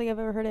don't think I've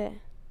ever heard it.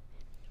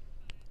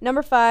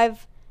 Number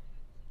 5,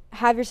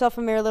 Have Yourself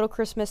a Merry Little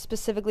Christmas,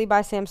 specifically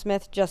by Sam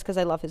Smith, just because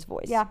I love his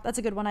voice. Yeah, that's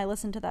a good one. I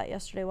listened to that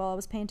yesterday while I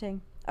was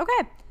painting.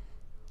 Okay.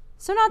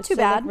 So not It's too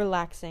so, like, bad.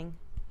 relaxing.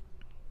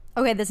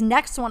 Okay, this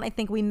next one I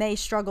think we may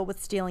struggle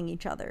with stealing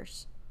each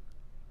other's.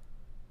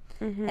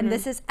 Mm-hmm. And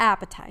this is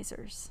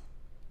appetizers.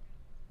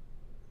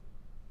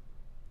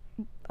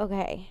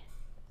 Okay.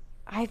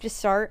 I have to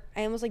start.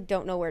 I almost like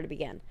don't know where to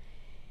begin.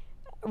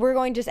 We're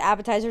going just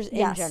appetizers in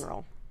Yes.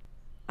 general.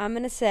 I'm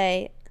going to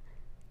say,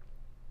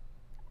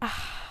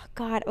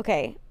 God,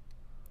 okay.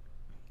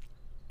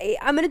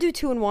 I'm going to do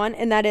 2 in 1,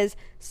 and that is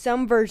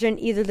some version,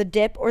 either the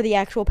dip or the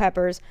actual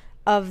peppers,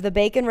 of the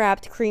bacon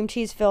wrapped, cream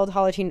cheese filled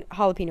jalapeno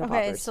Okay,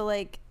 poppers. so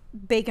like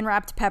bacon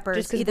wrapped peppers,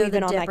 Just 'cause either we've the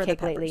been on dip that or the kick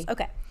peppers. lately.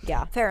 Okay,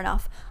 Yeah. fair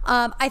enough.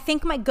 I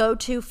think my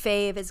go-to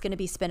fave is going to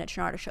be spinach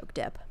and artichoke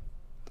dip.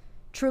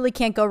 Truly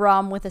can't go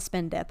wrong with a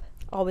spin dip.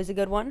 Always a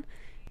good one.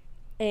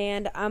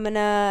 And I'm going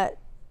to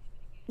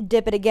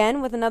dip it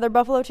again with another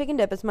buffalo chicken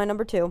dip. It's my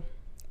number 2.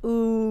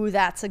 Ooh,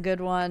 that's a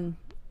good one.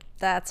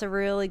 That's a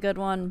really good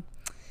one.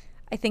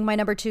 I think my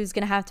number 2 is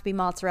going to have to be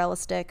mozzarella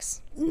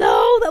sticks.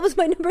 No, that was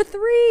my number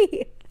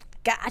 3.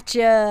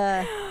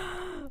 Gotcha.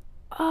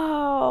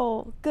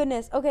 Oh,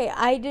 goodness. Okay,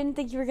 I didn't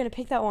think you were going to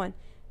pick that one.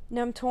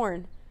 Now I'm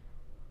torn.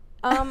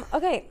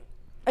 Okay,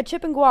 a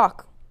chip and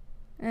guac.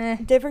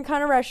 Different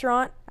kind of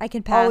restaurant. I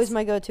can pass. Always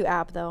my go-to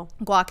app, though.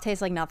 Guac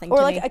tastes like nothing Or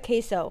to like me. a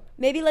queso.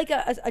 Maybe like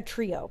a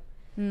trio.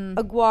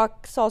 A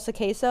guac salsa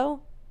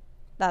queso.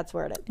 That's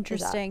where it is.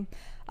 Interesting.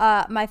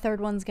 My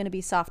third one's going to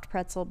be soft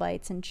pretzel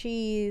bites and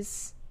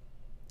cheese.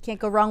 Can't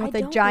go wrong with I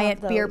a don't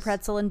giant love beer those.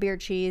 pretzel and beer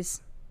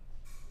cheese.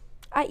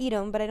 I eat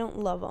them, but I don't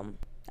love them.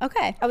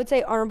 Okay. I would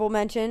say honorable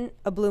mention,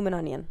 a bloomin'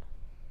 onion.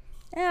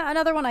 Yeah,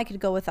 another one I could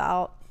go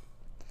without.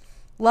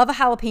 Love a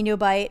jalapeno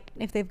bite.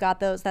 If they've got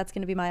those, that's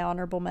going to be my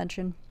honorable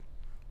mention.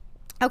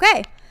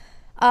 Okay.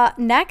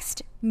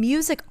 Next,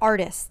 music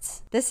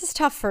artists. This is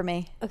tough for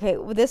me. Okay,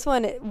 well, this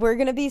one, we're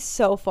going to be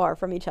so far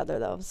from each other,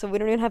 though, so we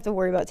don't even have to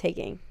worry about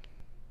taking.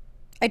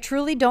 I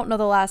truly don't know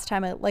the last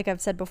time, like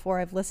I've said before,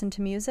 I've listened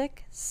to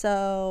music.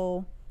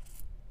 So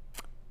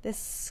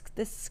this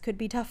could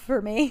be tough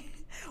for me.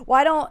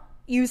 Why don't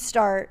you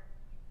start?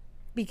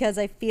 Because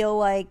I feel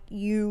like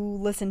you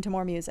listen to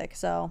more music.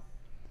 So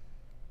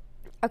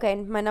Okay,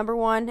 my number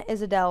 1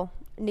 is Adele.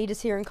 Need to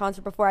see her in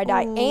concert before I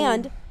die. Ooh.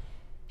 And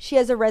she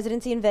has a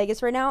residency in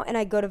Vegas right now, and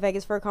I go to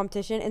Vegas for a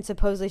competition, and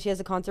supposedly she has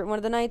a concert one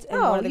of the nights, and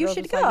Oh, one of the you girls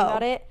should was talking go.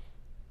 about it,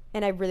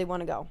 and I really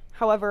want to go.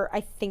 However,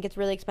 I think it's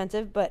really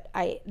expensive, but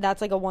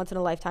that's like a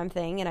once-in-a-lifetime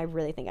thing, and I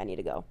really think I need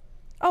to go.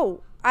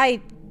 Oh,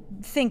 I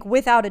think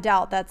without a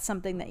doubt that's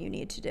something that you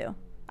need to do.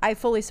 I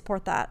fully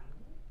support that.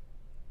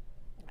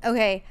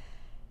 Okay.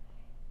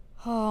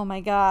 Oh my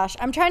gosh.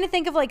 I'm trying to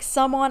think of like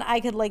someone I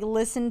could like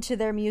listen to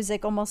their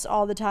music almost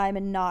all the time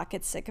and not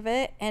get sick of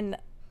it. And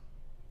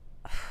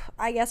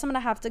I guess I'm going to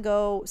have to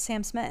go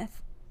Sam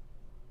Smith.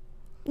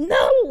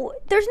 No!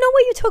 There's no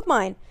way you took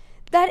mine.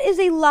 That is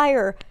a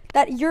liar.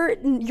 That you're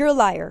a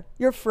liar.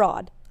 You're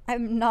fraud.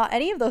 I'm not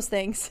any of those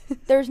things.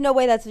 There's no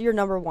way that's your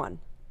number 1.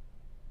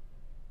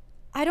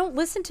 I don't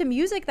listen to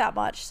music that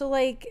much. So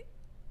like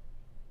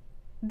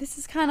this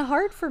is kind of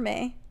hard for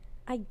me.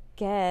 I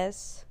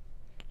guess.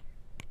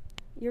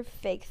 You're a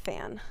fake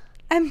fan.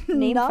 I'm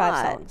Name not.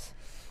 5 songs.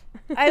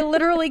 I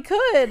literally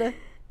could.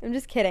 I'm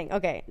just kidding.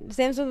 Okay,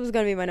 Sam Smith was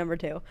going to be my number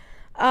 2.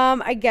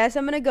 I guess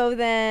I'm going to go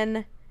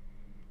then.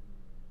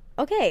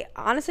 Okay,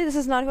 honestly, this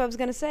is not who I was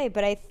going to say,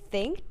 but I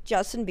think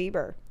Justin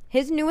Bieber.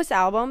 His newest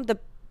album,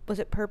 was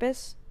it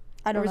Purpose?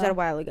 I don't Or was know. that a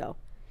while ago?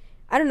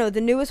 I don't know.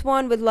 The newest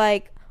one with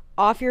like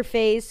Off Your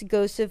Face,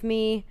 Ghost of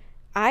Me.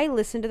 I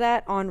listened to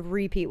that on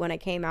repeat when it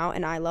came out,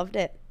 and I loved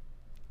it.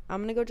 I'm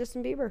going to go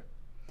Justin Bieber.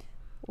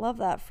 Love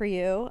that for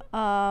you.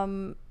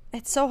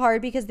 It's so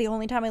hard because the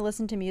only time I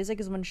listen to music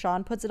is when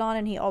Sean puts it on,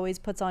 and he always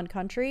puts on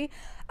country.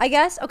 I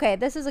guess, okay,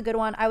 this is a good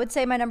one. I would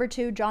say my number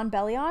 2, John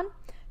Bellion.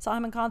 Saw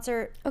him in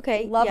concert.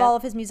 Okay, Love yeah. all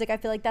of his music. I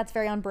feel like that's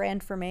very on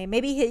brand for me.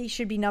 Maybe he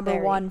should be number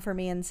Very. 1 for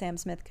me, and Sam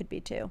Smith could be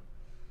 2.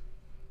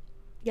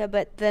 Yeah,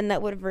 but then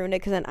that would have ruined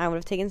it because then I would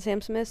have taken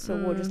Sam Smith, so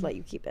we'll just let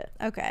you keep it.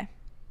 Okay.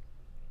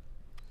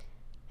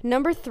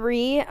 Number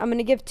 3, I'm going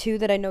to give 2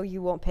 that I know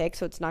you won't pick,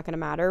 so it's not going to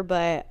matter,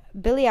 but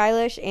Billie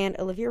Eilish and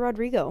Olivia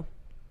Rodrigo.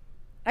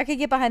 I could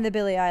get behind the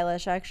Billie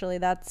Eilish, actually.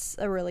 That's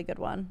a really good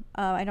one.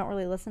 I don't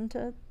really listen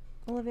to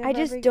Olivia I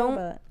just Rodrigo,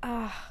 don't.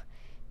 but-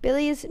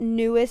 Billy's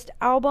newest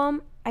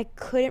album, I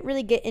couldn't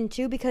really get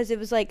into because it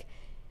was like,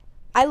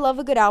 I love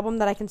a good album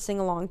that I can sing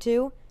along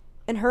to,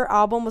 and her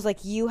album was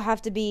like, you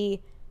have to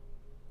be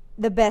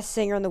the best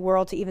singer in the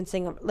world to even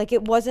sing. Like,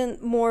 it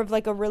wasn't more of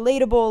like a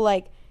relatable,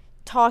 like,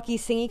 talky,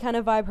 singy kind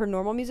of vibe her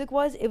normal music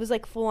was. It was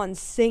like full on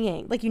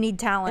singing. like you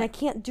need And I talent.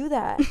 can't do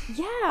that.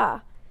 Yeah.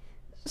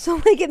 So,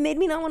 like, it made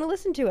me not want to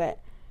listen to it.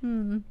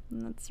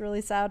 That's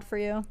really sad for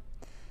you.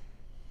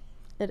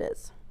 It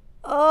is.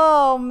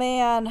 Oh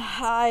man,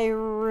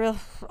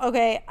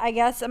 okay. I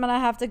guess I'm gonna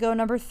have to go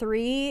number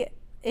 3.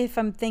 If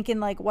I'm thinking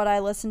like what I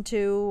listen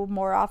to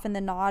more often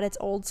than not, it's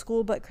old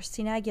school, but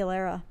Christina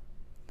Aguilera.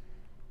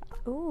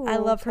 Ooh, I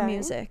love her okay.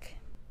 music.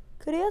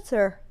 Good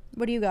answer.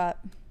 What do you got?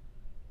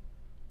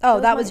 Oh,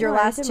 that was your no,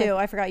 I last did 2.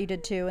 my- I forgot you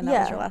did 2, and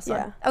that was your last one.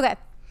 yeah. Okay.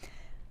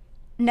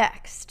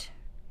 Next,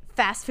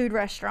 fast food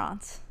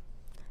restaurants.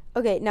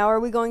 Okay, now are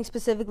we going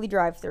specifically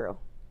drive-through?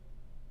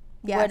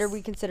 Yes. What are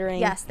we considering?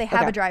 Yes, they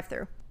have Okay. a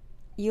drive-through.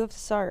 You have to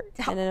start,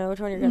 and I know which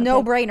one you're gonna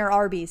No pick. brainer,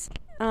 Arby's.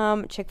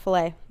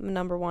 Chick-fil-A,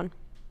 number 1.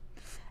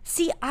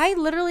 See, I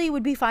literally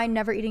would be fine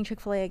never eating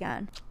Chick-fil-A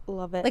again.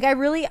 Love it. Like,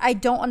 I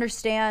don't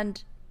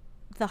understand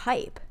the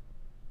hype.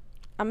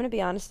 I'm gonna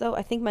be honest though.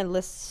 I think my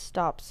list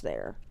stops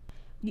there.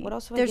 What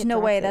else? Would I There's get no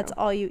way drive-thru? that's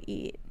all you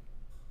eat.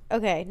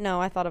 Okay, no,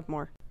 I thought of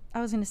more.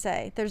 I was gonna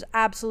say, there's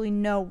absolutely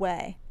no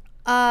way.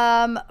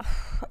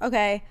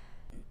 Okay.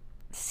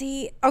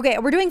 See, okay,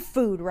 we're doing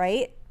food,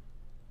 right?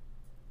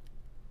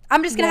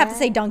 I'm just gonna have to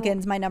say Yeah.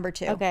 Dunkin's my number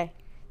 2. Okay,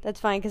 that's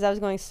fine because I was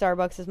going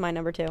Starbucks as my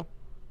number 2.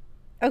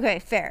 Okay,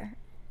 fair.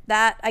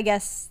 That, I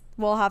guess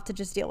we'll have to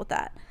just deal with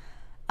that.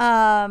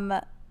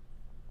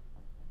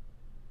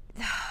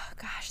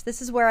 Gosh,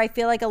 this is where I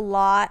feel like a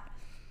lot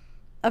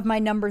of my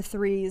number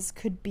 3s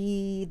could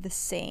be the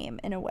same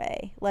in a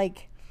way.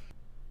 Like,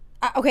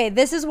 okay,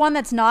 this is one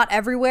that's not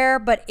everywhere,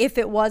 but if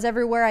it was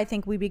everywhere, I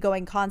think we'd be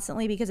going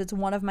constantly because it's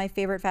one of my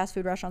favorite fast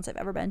food restaurants I've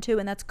ever been to,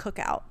 and that's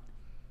Cookout.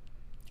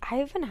 I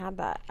haven't had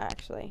that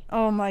actually.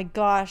 Oh my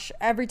gosh.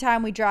 Every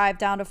time we drive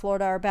down to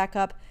Florida or back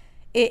up,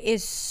 it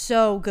is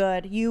so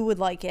good. You would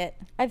like it.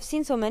 I've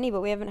seen so many,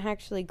 but we haven't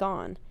actually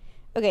gone.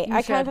 Okay, I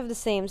kind should. of have the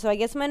same. So I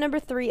guess my number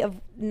 3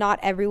 of not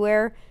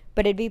everywhere,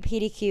 but it'd be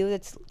PDQ.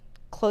 That's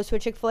close to a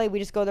Chick-fil-A. We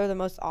just go there the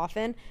most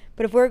often.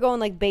 But if we're going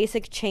like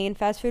basic chain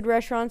fast food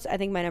restaurants, I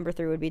think my number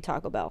 3 would be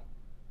Taco Bell.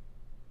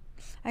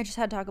 I just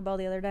had Taco Bell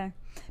the other day.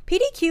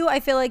 PDQ, I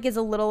feel like, is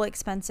a little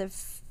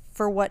expensive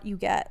for what you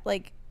get.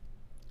 Like,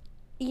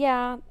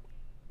 Yeah,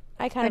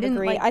 I kind of didn't,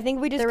 agree. like, I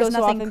think we just there go was so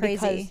nothing often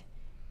crazy. because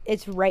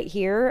it's right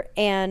here,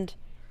 and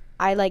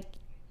I like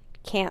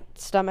can't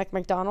stomach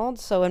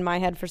McDonald's. So in my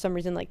head, for some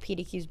reason, like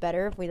PDQ's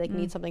better if we like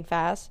need something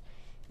fast.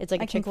 It's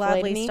like I a can Chick-fil-A to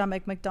gladly me.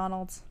 stomach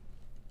McDonald's.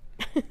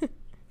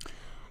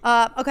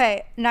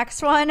 Okay,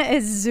 next one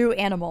is zoo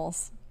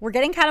animals. We're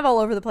getting kind of all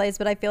over the place,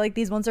 but I feel like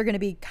these ones are going to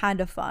be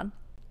kind of fun.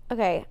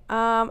 Okay,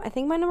 I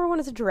think my number 1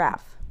 is a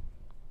giraffe.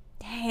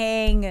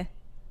 Dang.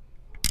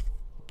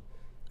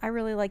 I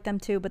really like them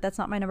too, but that's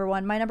not my number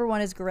 1. My number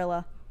 1 is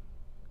gorilla.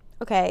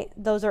 Okay,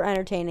 those are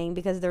entertaining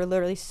because they're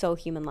literally so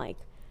human-like.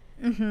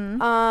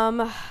 Mm-hmm.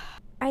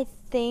 I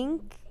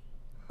think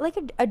like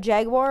a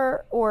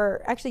jaguar,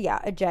 or actually, yeah,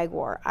 a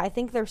jaguar. I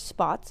think their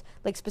spots,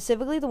 like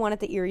specifically the one at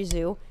the Erie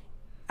Zoo.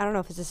 I don't know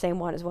if it's the same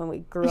one as when we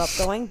grew up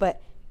going,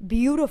 but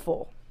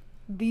beautiful,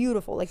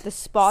 beautiful. Like the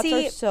spots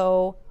See, are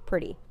so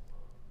pretty.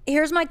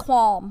 Here's my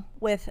qualm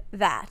with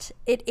that.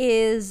 It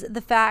is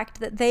the fact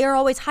that they are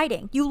always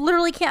hiding. You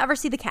literally can't ever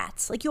see the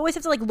cats. Like, you always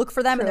have to like look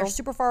for them, and they're True.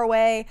 super far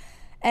away.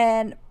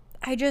 And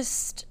I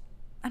don't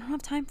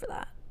have time for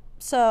that.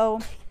 So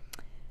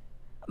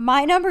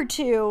my number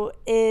 2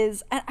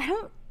 is, I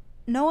don't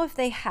know if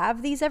they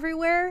have these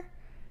everywhere,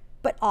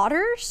 but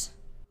otters.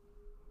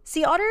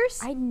 Sea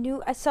otters.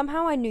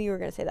 Somehow I knew you were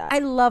gonna say that. I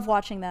love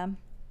watching them.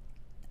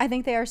 I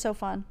think they are so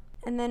fun.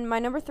 And then my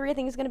number 3, I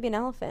think, is gonna be an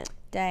elephant.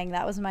 Dang,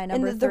 that was my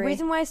number And 3. the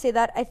reason why I say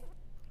that, I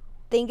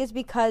think, is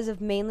because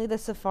of mainly the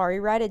safari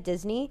ride at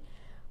Disney.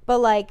 But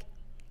like,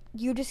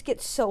 you just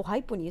get so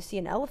hyped when you see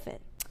an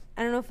elephant.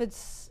 I don't know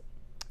if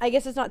I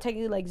guess it's not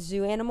technically like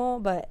zoo animal,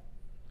 but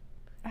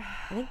I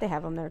think they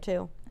have them there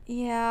too.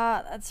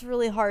 Yeah, that's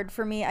really hard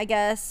for me. I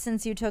guess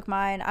since you took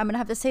mine, I'm gonna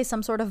have to say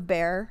some sort of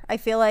bear. I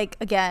feel like,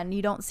 again,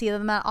 you don't see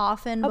them that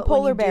often. A but when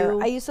polar you bear.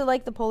 do- I used to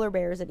like the polar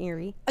bears at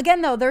Erie.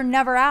 Again, though, they're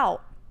never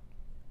out.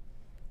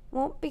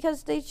 Well,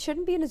 because they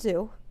shouldn't be in a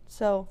zoo.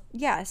 So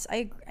Yes,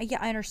 I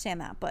understand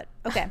that, but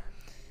okay.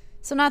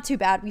 So not too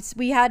bad.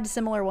 We had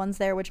similar ones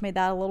there, which made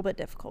that a little bit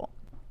difficult.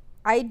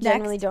 I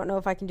genuinely Next. don't know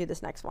if I can do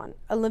this next one.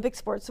 Olympic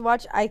sports to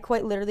watch. I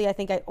quite literally, I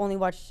think I only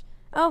watched.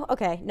 Oh,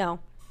 okay, no,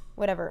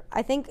 whatever.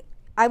 I think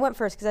I went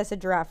first because I said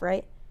giraffe,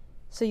 right?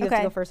 So you have to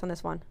Okay. go first on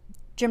this one,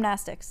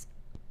 Gymnastics.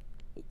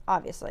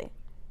 obviously.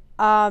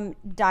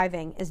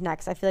 Diving is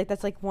next. I feel like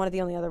that's like one of the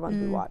only other ones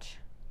we watch.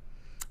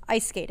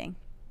 Ice skating.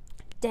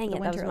 Dang The it,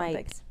 that was Winter my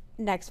Olympics.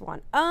 next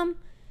one.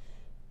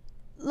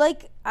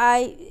 Like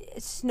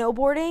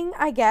snowboarding,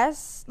 I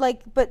guess.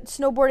 Like, but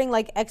snowboarding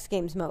like X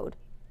Games mode.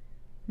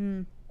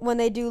 When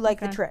they do like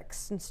the Okay.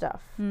 tricks and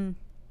stuff.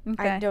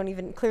 Okay. I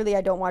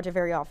don't watch it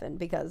very often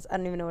because I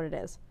don't even know what it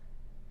is.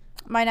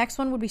 My next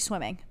one would be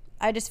swimming.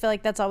 I just feel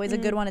like that's always a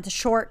good one. It's a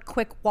short,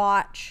 quick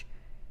watch.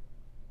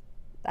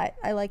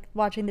 I like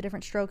watching the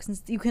different strokes, and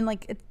you can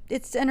like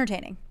it's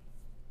entertaining.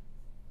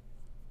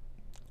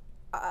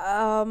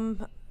 I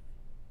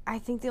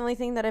think the only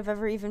thing that I've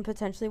ever even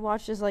potentially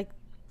watched is like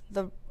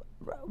the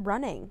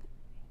running,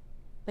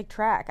 like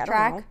track. I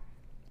don't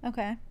know.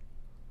 Okay.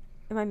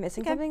 Am I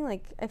missing something?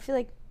 Like I feel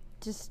like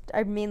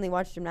I mainly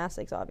watch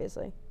gymnastics,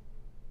 obviously.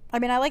 I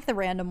mean, I like the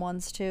random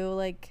ones too.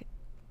 Like,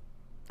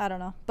 I don't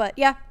know, but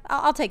yeah,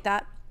 I'll take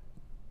that.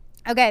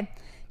 Okay,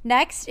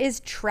 next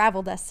is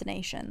travel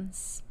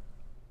destinations.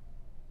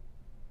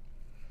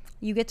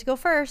 You get to go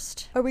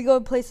first. Are we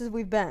going places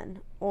we've been,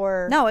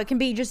 or No, it can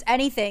be just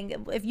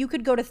anything. If you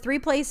could go to 3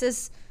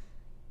 places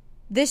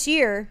this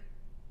year,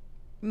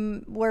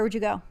 where would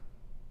you go?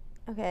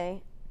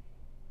 Okay.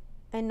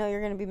 I know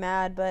you're gonna be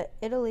mad, but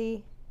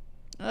Italy.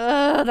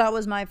 That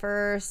was my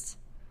first.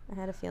 I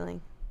had a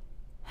feeling.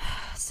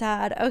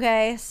 Sad.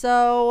 Okay,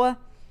 so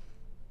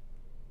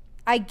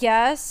I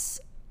guess.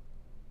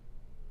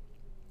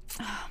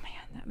 Oh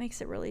man, that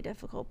makes it really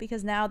difficult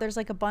because now there's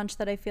like a bunch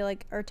that I feel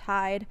like are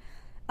tied.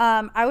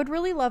 I would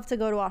really love to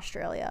go to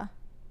Australia.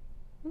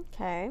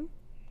 Okay,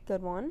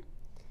 good one.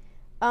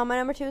 My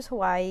number 2 is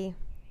Hawaii.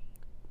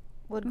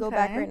 Would go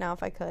back right now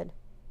if I could.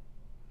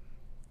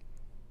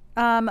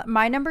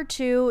 My number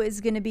 2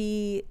 is gonna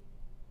be,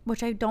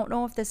 which I don't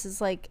know if this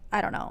is like, I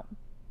don't know,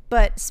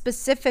 but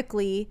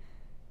specifically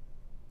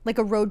like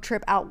a road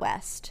trip out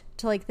west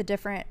to like the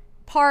different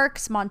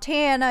parks,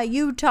 Montana,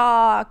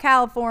 Utah,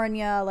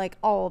 California, like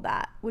all of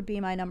that would be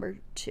my number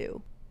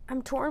 2.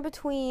 I'm torn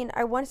between,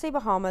 I want to say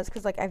Bahamas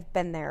because like I've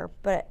been there,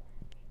 but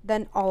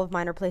then all of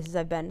mine are places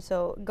I've been.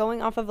 So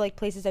going off of like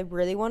places I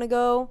really want to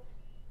go,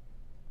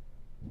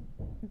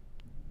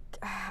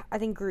 I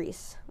think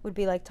Greece would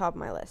be like top of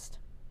my list.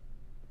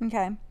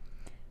 Okay.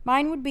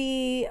 Mine would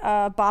be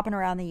bopping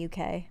around the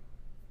UK.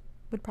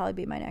 Would probably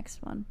be my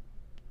next one.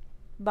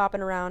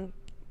 Bopping around,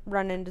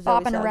 running into Zoe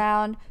Bopping Sugg.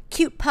 around.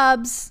 Cute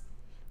pubs,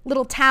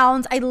 little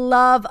towns. I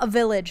love a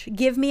village.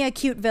 Give me a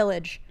cute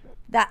village.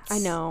 I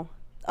know.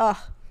 Ugh.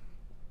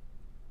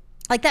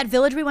 Like that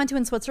village we went to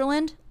in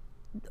Switzerland.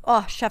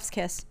 Oh, chef's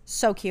kiss.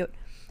 So cute.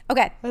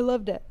 Okay. I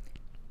loved it.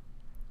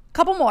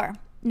 Couple more.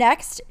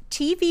 Next,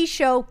 TV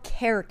show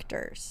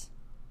characters.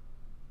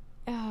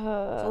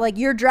 So like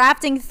you're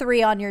drafting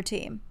 3 on your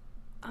team.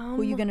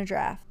 Who you gonna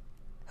draft?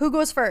 Who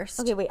goes first?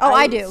 Okay, wait. Oh,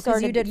 I do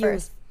because you did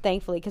yours, first.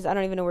 thankfully, because I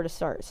don't even know where to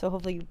start. So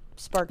hopefully you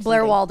spark Blair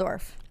something.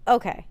 Waldorf.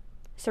 Okay.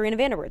 Serena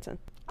Vanderwoodson.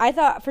 I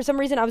thought for some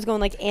reason I was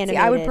going like animated. See,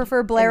 I would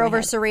prefer Blair in my over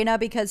head. Serena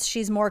because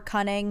she's more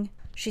cunning.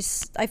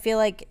 I feel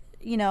like,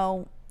 you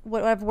know,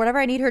 whatever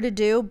I need her to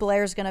do,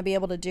 Blair's gonna be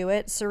able to do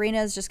it.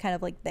 Serena is just kind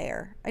of like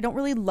there. I don't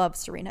really love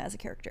Serena as a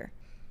character,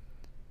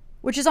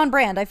 which is on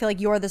brand. I feel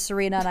like you're the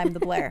Serena and I'm the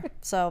Blair,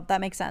 so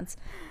that makes sense.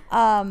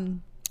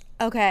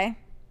 Okay,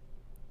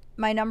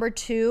 my number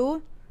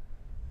 2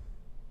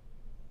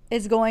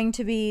 is going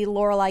to be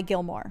Lorelai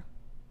Gilmore.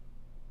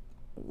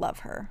 Love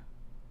her.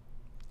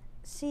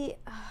 See,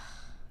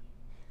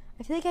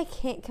 I feel like I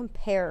can't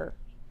compare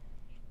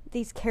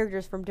these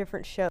characters from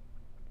different shows.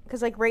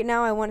 Because, like, right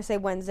now I want to say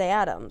Wednesday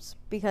Addams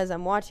because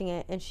I'm watching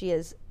it and she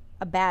is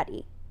a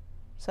baddie.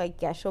 So I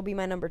guess she'll be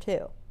my number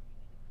 2.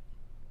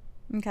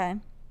 Okay,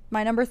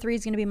 my number 3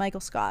 is going to be Michael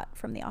Scott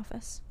from The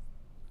Office.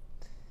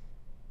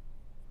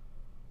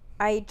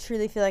 I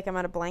truly feel like I'm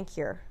at a blank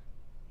here.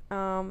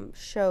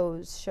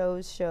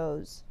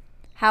 Shows.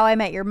 How I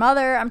Met Your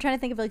Mother. I'm trying to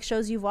think of like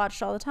shows you've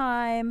watched all the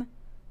time,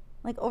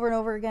 like over and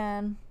over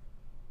again.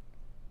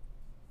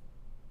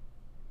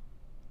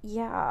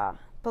 Yeah,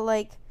 but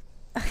like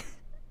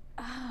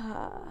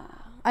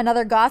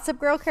Another Gossip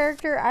Girl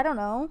character. I don't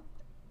know.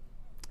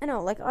 I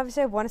know, like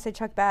obviously I want to say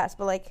Chuck Bass,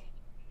 but like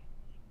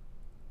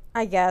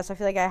I guess I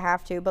feel like I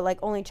have to, but like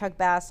only Chuck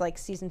Bass like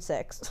season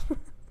 6.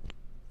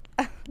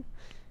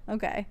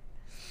 Okay.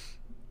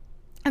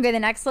 Okay, the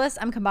next list,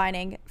 I'm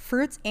combining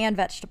fruits and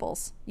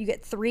vegetables. You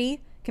get 3,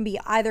 can be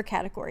either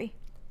category.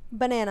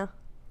 Banana.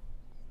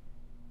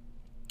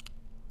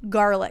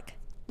 Garlic.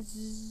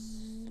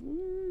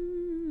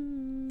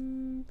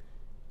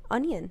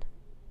 Onion,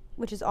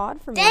 which is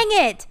odd for me. Dang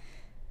it!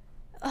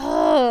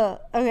 Ugh.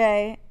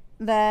 Okay,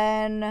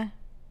 then...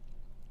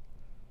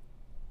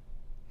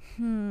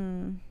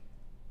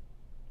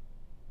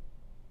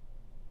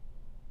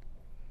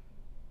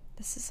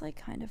 This is like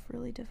kind of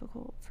really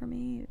difficult for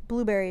me.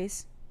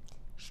 Blueberries.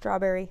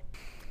 Strawberry.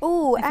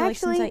 Oh, I feel like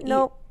since actually, I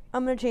no.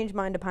 I'm going to change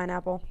mine to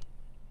pineapple.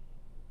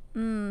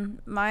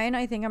 Mine,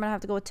 I think I'm gonna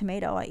have to go with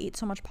tomato. I eat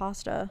so much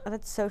pasta. Oh,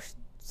 that's so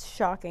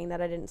shocking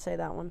that I didn't say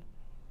that one.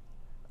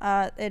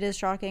 It is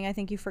shocking. I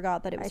think you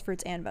forgot that it was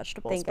fruits and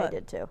vegetables. I think I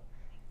did too.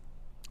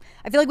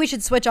 I feel like we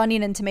should switch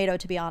onion and tomato,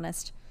 to be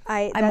honest.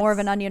 I'm more of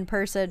an onion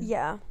person.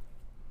 Yeah.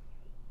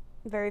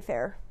 Very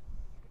fair.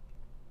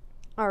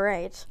 All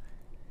right.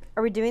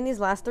 Are we doing these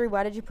last 3?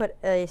 Why did you put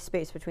a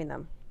space between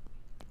them?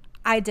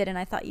 I didn't.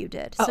 I thought you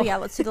did. So yeah,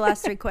 let's do the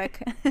last three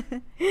quick.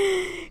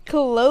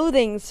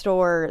 Clothing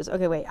stores.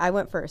 Okay, wait. I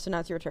went first, so now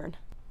it's your turn.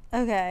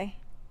 Okay.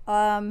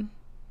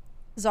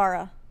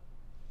 Zara.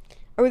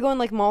 Are we going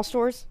like mall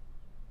stores?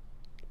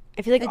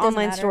 I feel like It doesn't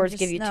online matter. stores Just-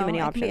 give you too no, many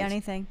it can options. be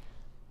anything.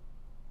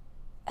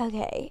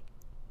 Okay.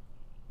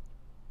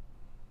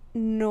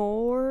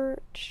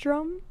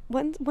 Nordstrom?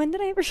 When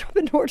did I ever shop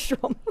at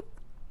Nordstrom?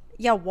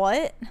 Yeah,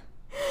 what? I'm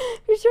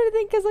just trying to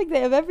think because like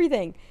they have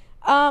everything.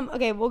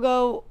 Okay, we'll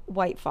go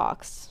White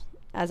Fox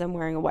as I'm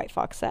wearing a White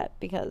Fox set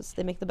because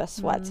they make the best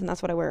sweats and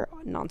that's what I wear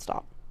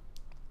nonstop.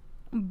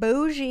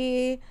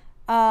 Bougie.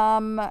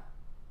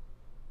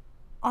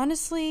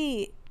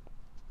 Honestly,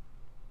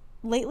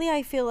 lately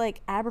I feel like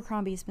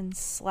Abercrombie's been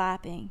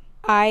slapping.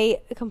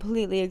 I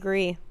completely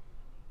agree.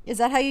 Is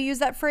that how you use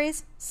that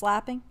phrase?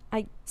 Slapping?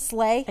 I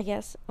Slay?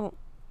 guess. Oh,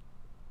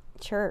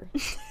 sure.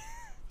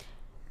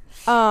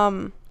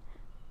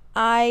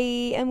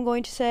 I am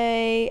going to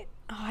say.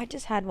 Oh, I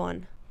just had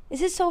one.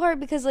 This is so hard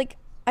because like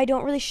I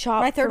don't really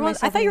shop. My third for one? I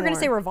myself thought you were going to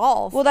say anymore.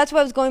 Revolve. Well, that's why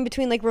I was going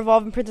between like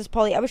Revolve and Princess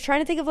Polly. I was trying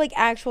to think of like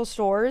actual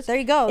stores. There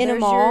you go. In a There's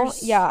mall.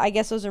 yours. Yeah, I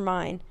guess those are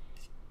mine.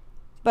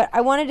 But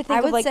I wanted to think I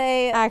of would like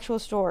say- actual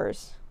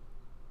stores.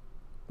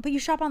 But you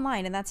shop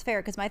online, and that's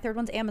fair because my third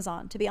one's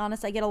Amazon. To be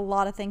honest, I get a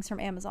lot of things from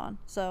Amazon.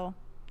 So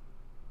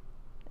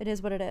it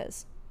is what it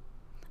is.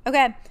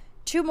 Okay,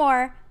 two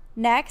more.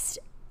 Next,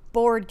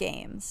 board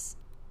games.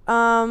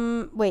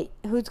 Wait,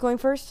 who's going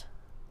first?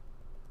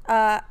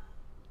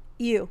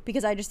 You,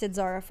 because I just did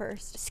Zara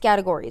first.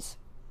 Categories.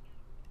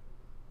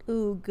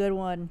 Ooh, good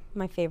one.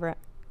 My favorite.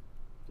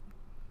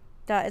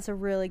 That is a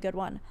really good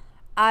one.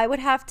 I would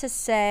have to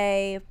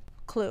say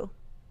Clue.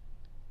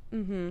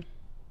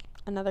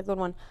 Another good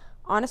one.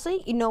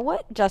 Honestly, you know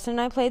what Justin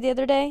and I played the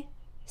other day?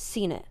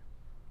 Seen It.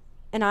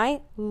 And I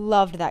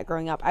loved that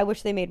growing up. I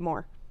wish they made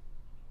more.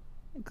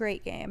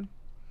 Great game.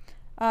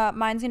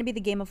 Mine's going to be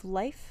The Game of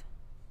Life.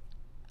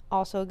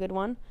 Also a good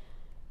one.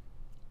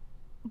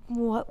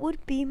 What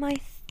would be my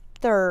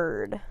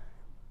third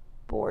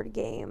board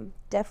game?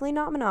 Definitely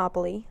not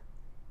Monopoly.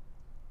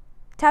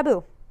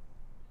 Taboo.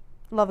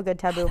 Love a good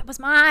Taboo. That was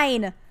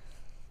mine.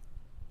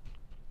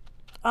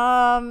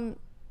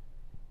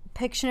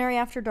 Pictionary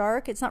After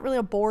Dark. It's not really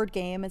a board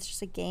game. It's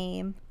just a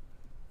game.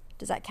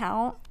 Does that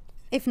count?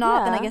 If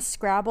not, then I Yeah. guess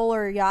Scrabble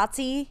or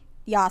Yahtzee.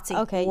 Yahtzee.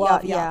 Okay,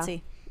 Love yeah.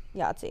 Yahtzee.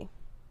 Yahtzee.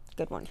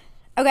 Good one.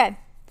 Okay.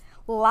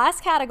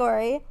 Last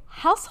category,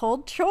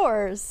 household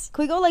chores.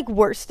 Can we go like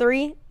worst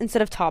three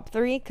instead of top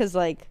three? Because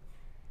like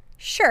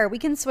Sure, we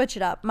can switch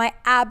it up. My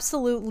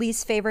absolute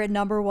least favorite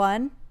number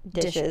one,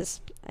 dishes.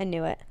 I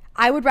knew it.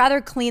 I would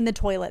rather clean the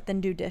toilet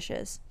than do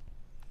dishes.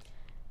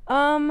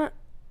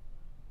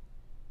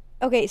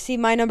 Okay, see,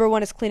 my number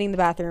one is cleaning the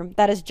bathroom.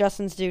 That is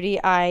Justin's duty.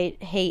 I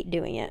hate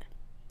doing it.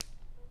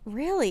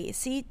 Really?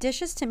 See,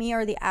 dishes to me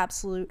are the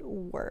absolute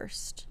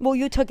worst. Well,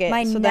 you took it.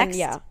 My so next-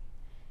 then,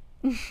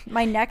 yeah.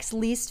 My next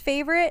least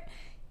favorite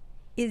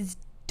is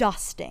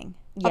dusting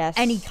Yes.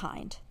 of any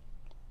kind.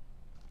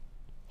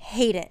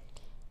 Hate it.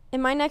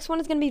 And my next one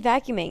is going to be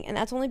vacuuming. And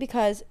that's only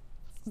because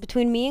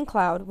between me and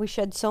Cloud, we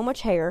shed so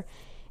much hair.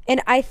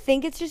 And I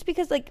think it's just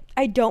because, like,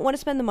 I don't want to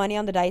spend the money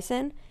on the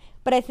Dyson.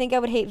 But I think I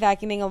would hate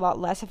vacuuming a lot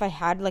less if I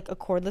had, like, a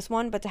cordless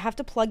one. But to have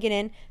to plug it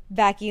in,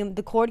 vacuum,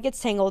 the cord gets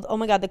tangled. Oh,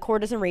 my God, the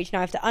cord doesn't reach. Now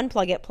I have to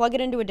unplug it, plug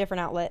it into a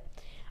different outlet.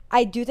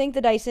 I do think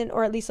the Dyson,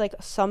 or at least, like,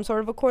 some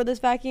sort of a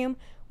cordless vacuum,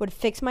 would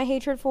fix my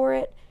hatred for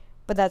it.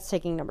 But that's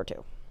taking number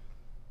two.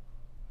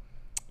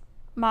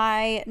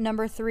 My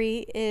number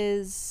three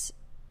is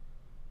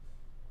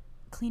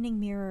cleaning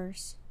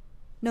mirrors.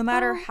 No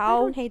matter Oh, I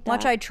how don't hate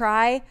much that. I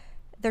try,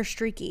 they're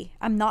streaky.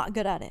 I'm not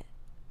good at it.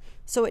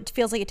 So it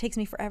feels like it takes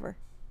me forever.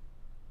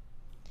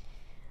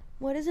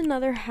 What is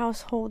another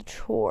household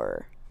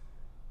chore?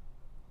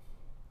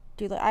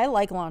 Dude, I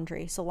like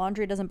laundry, so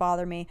laundry doesn't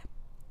bother me.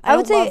 I I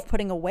would don't say- love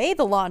putting away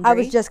the laundry. I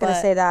was just going to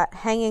but- say that.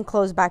 Hanging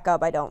clothes back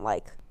up, I don't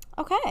like.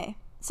 Okay.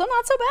 So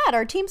not so bad.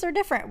 Our teams are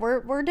different.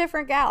 We're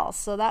different gals,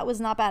 so that was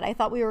not bad. I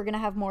thought we were going to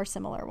have more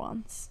similar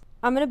ones.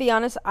 I'm going to be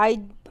honest,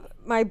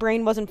 my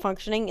brain wasn't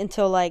functioning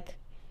until, like,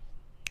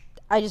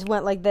 I just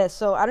went like this.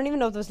 So I don't even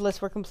know if those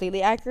lists were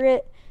completely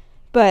accurate.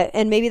 But,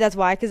 and maybe that's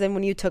why, because then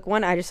when you took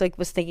one, I just, like,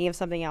 was thinking of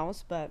something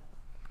else. But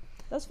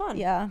that was fun.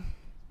 Yeah.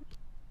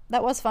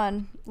 That was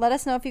fun. Let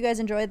us know if you guys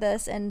enjoyed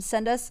this and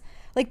send us,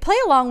 like, play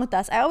along with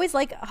us. I always,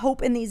 like,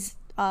 hope in these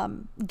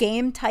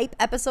game type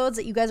episodes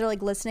that you guys are,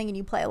 like, listening and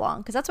you play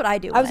along, because that's what I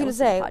do. I was when going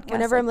to listen say, podcasts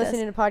whenever like I'm this.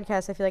 listening to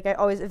podcasts, I feel like I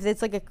always, if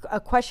it's like a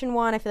question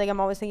one, I feel like I'm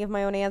always thinking of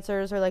my own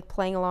answers or like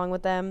playing along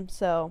with them.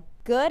 So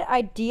good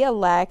idea,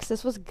 Lex.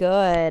 This was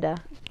good.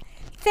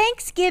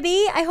 Thanks,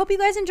 Gibby. I hope you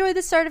guys enjoyed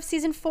the start of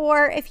season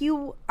 4. If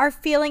you are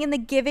feeling in the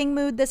giving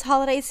mood this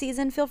holiday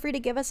season, feel free to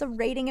give us a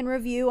rating and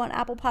review on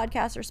Apple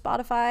Podcasts or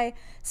Spotify.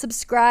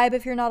 Subscribe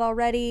if you're not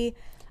already.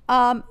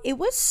 It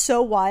was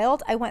so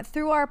wild. I went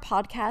through our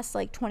podcast,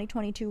 like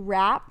 2022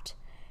 Wrapped,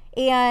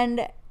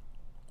 and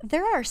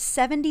there are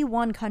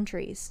 71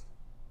 countries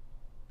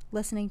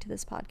listening to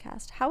this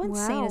podcast. How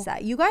insane Wow. is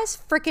that? You guys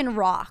freaking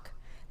rock.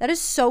 That is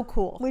so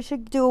cool. We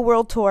should do a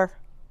world tour.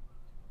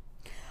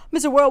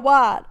 Mr.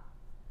 Worldwide.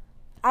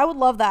 I would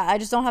love that. I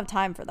just don't have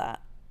time for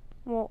that.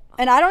 Well,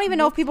 And I don't even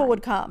know if people time.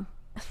 would come.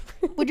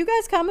 Would you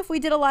guys come if we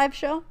did a live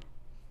show?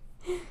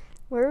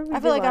 where would we I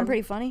do feel like I'm one?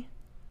 pretty funny.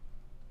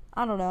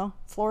 I don't know.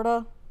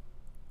 Florida,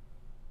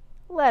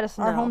 Let us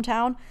know. our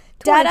hometown.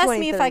 Dad asked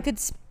me if 2023. I could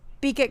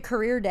speak at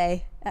Career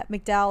Day at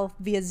McDowell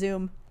via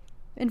Zoom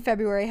in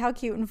February. How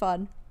cute and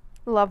fun.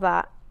 Love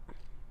that.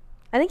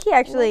 I think he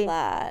actually Love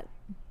that.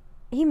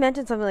 he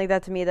mentioned something like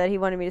that to me, that he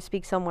wanted me to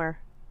speak somewhere.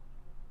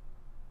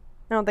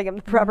 I don't think I'm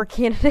the proper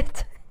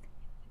candidate.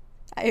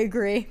 I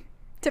agree,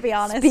 to be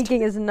honest.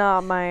 Speaking is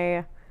not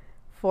my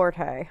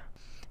forte.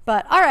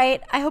 But all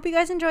right, I hope you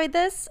guys enjoyed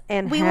this.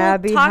 And we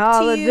happy will talk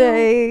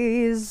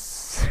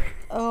holidays. To you.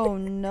 Oh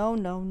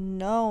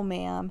no,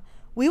 ma'am.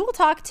 We will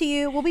talk to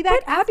you. We'll be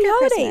back But happy after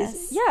holidays.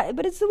 Christmas. Yeah,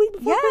 but it's the week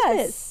before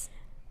Christmas.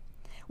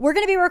 We're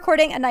going to be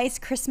recording a nice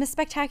Christmas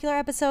spectacular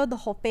episode. The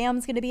whole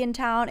fam's going to be in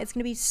town. It's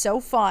going to be so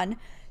fun.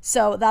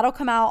 So that'll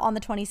come out on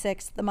the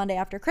 26th, the Monday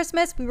after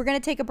Christmas. We were going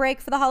to take a break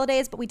for the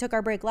holidays, but we took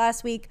our break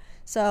last week.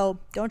 So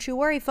don't you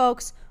worry,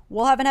 folks.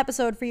 We'll have an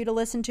episode for you to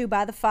listen to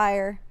by the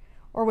fire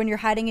or when you're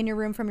hiding in your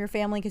room from your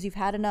family because you've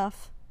had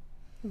enough.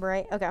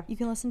 Right, okay. You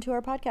can listen to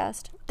our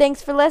podcast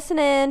Thanks for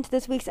listening to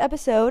this week's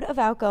episode of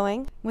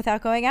Outgoing.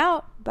 without going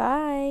out.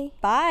 Bye.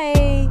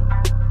 Bye.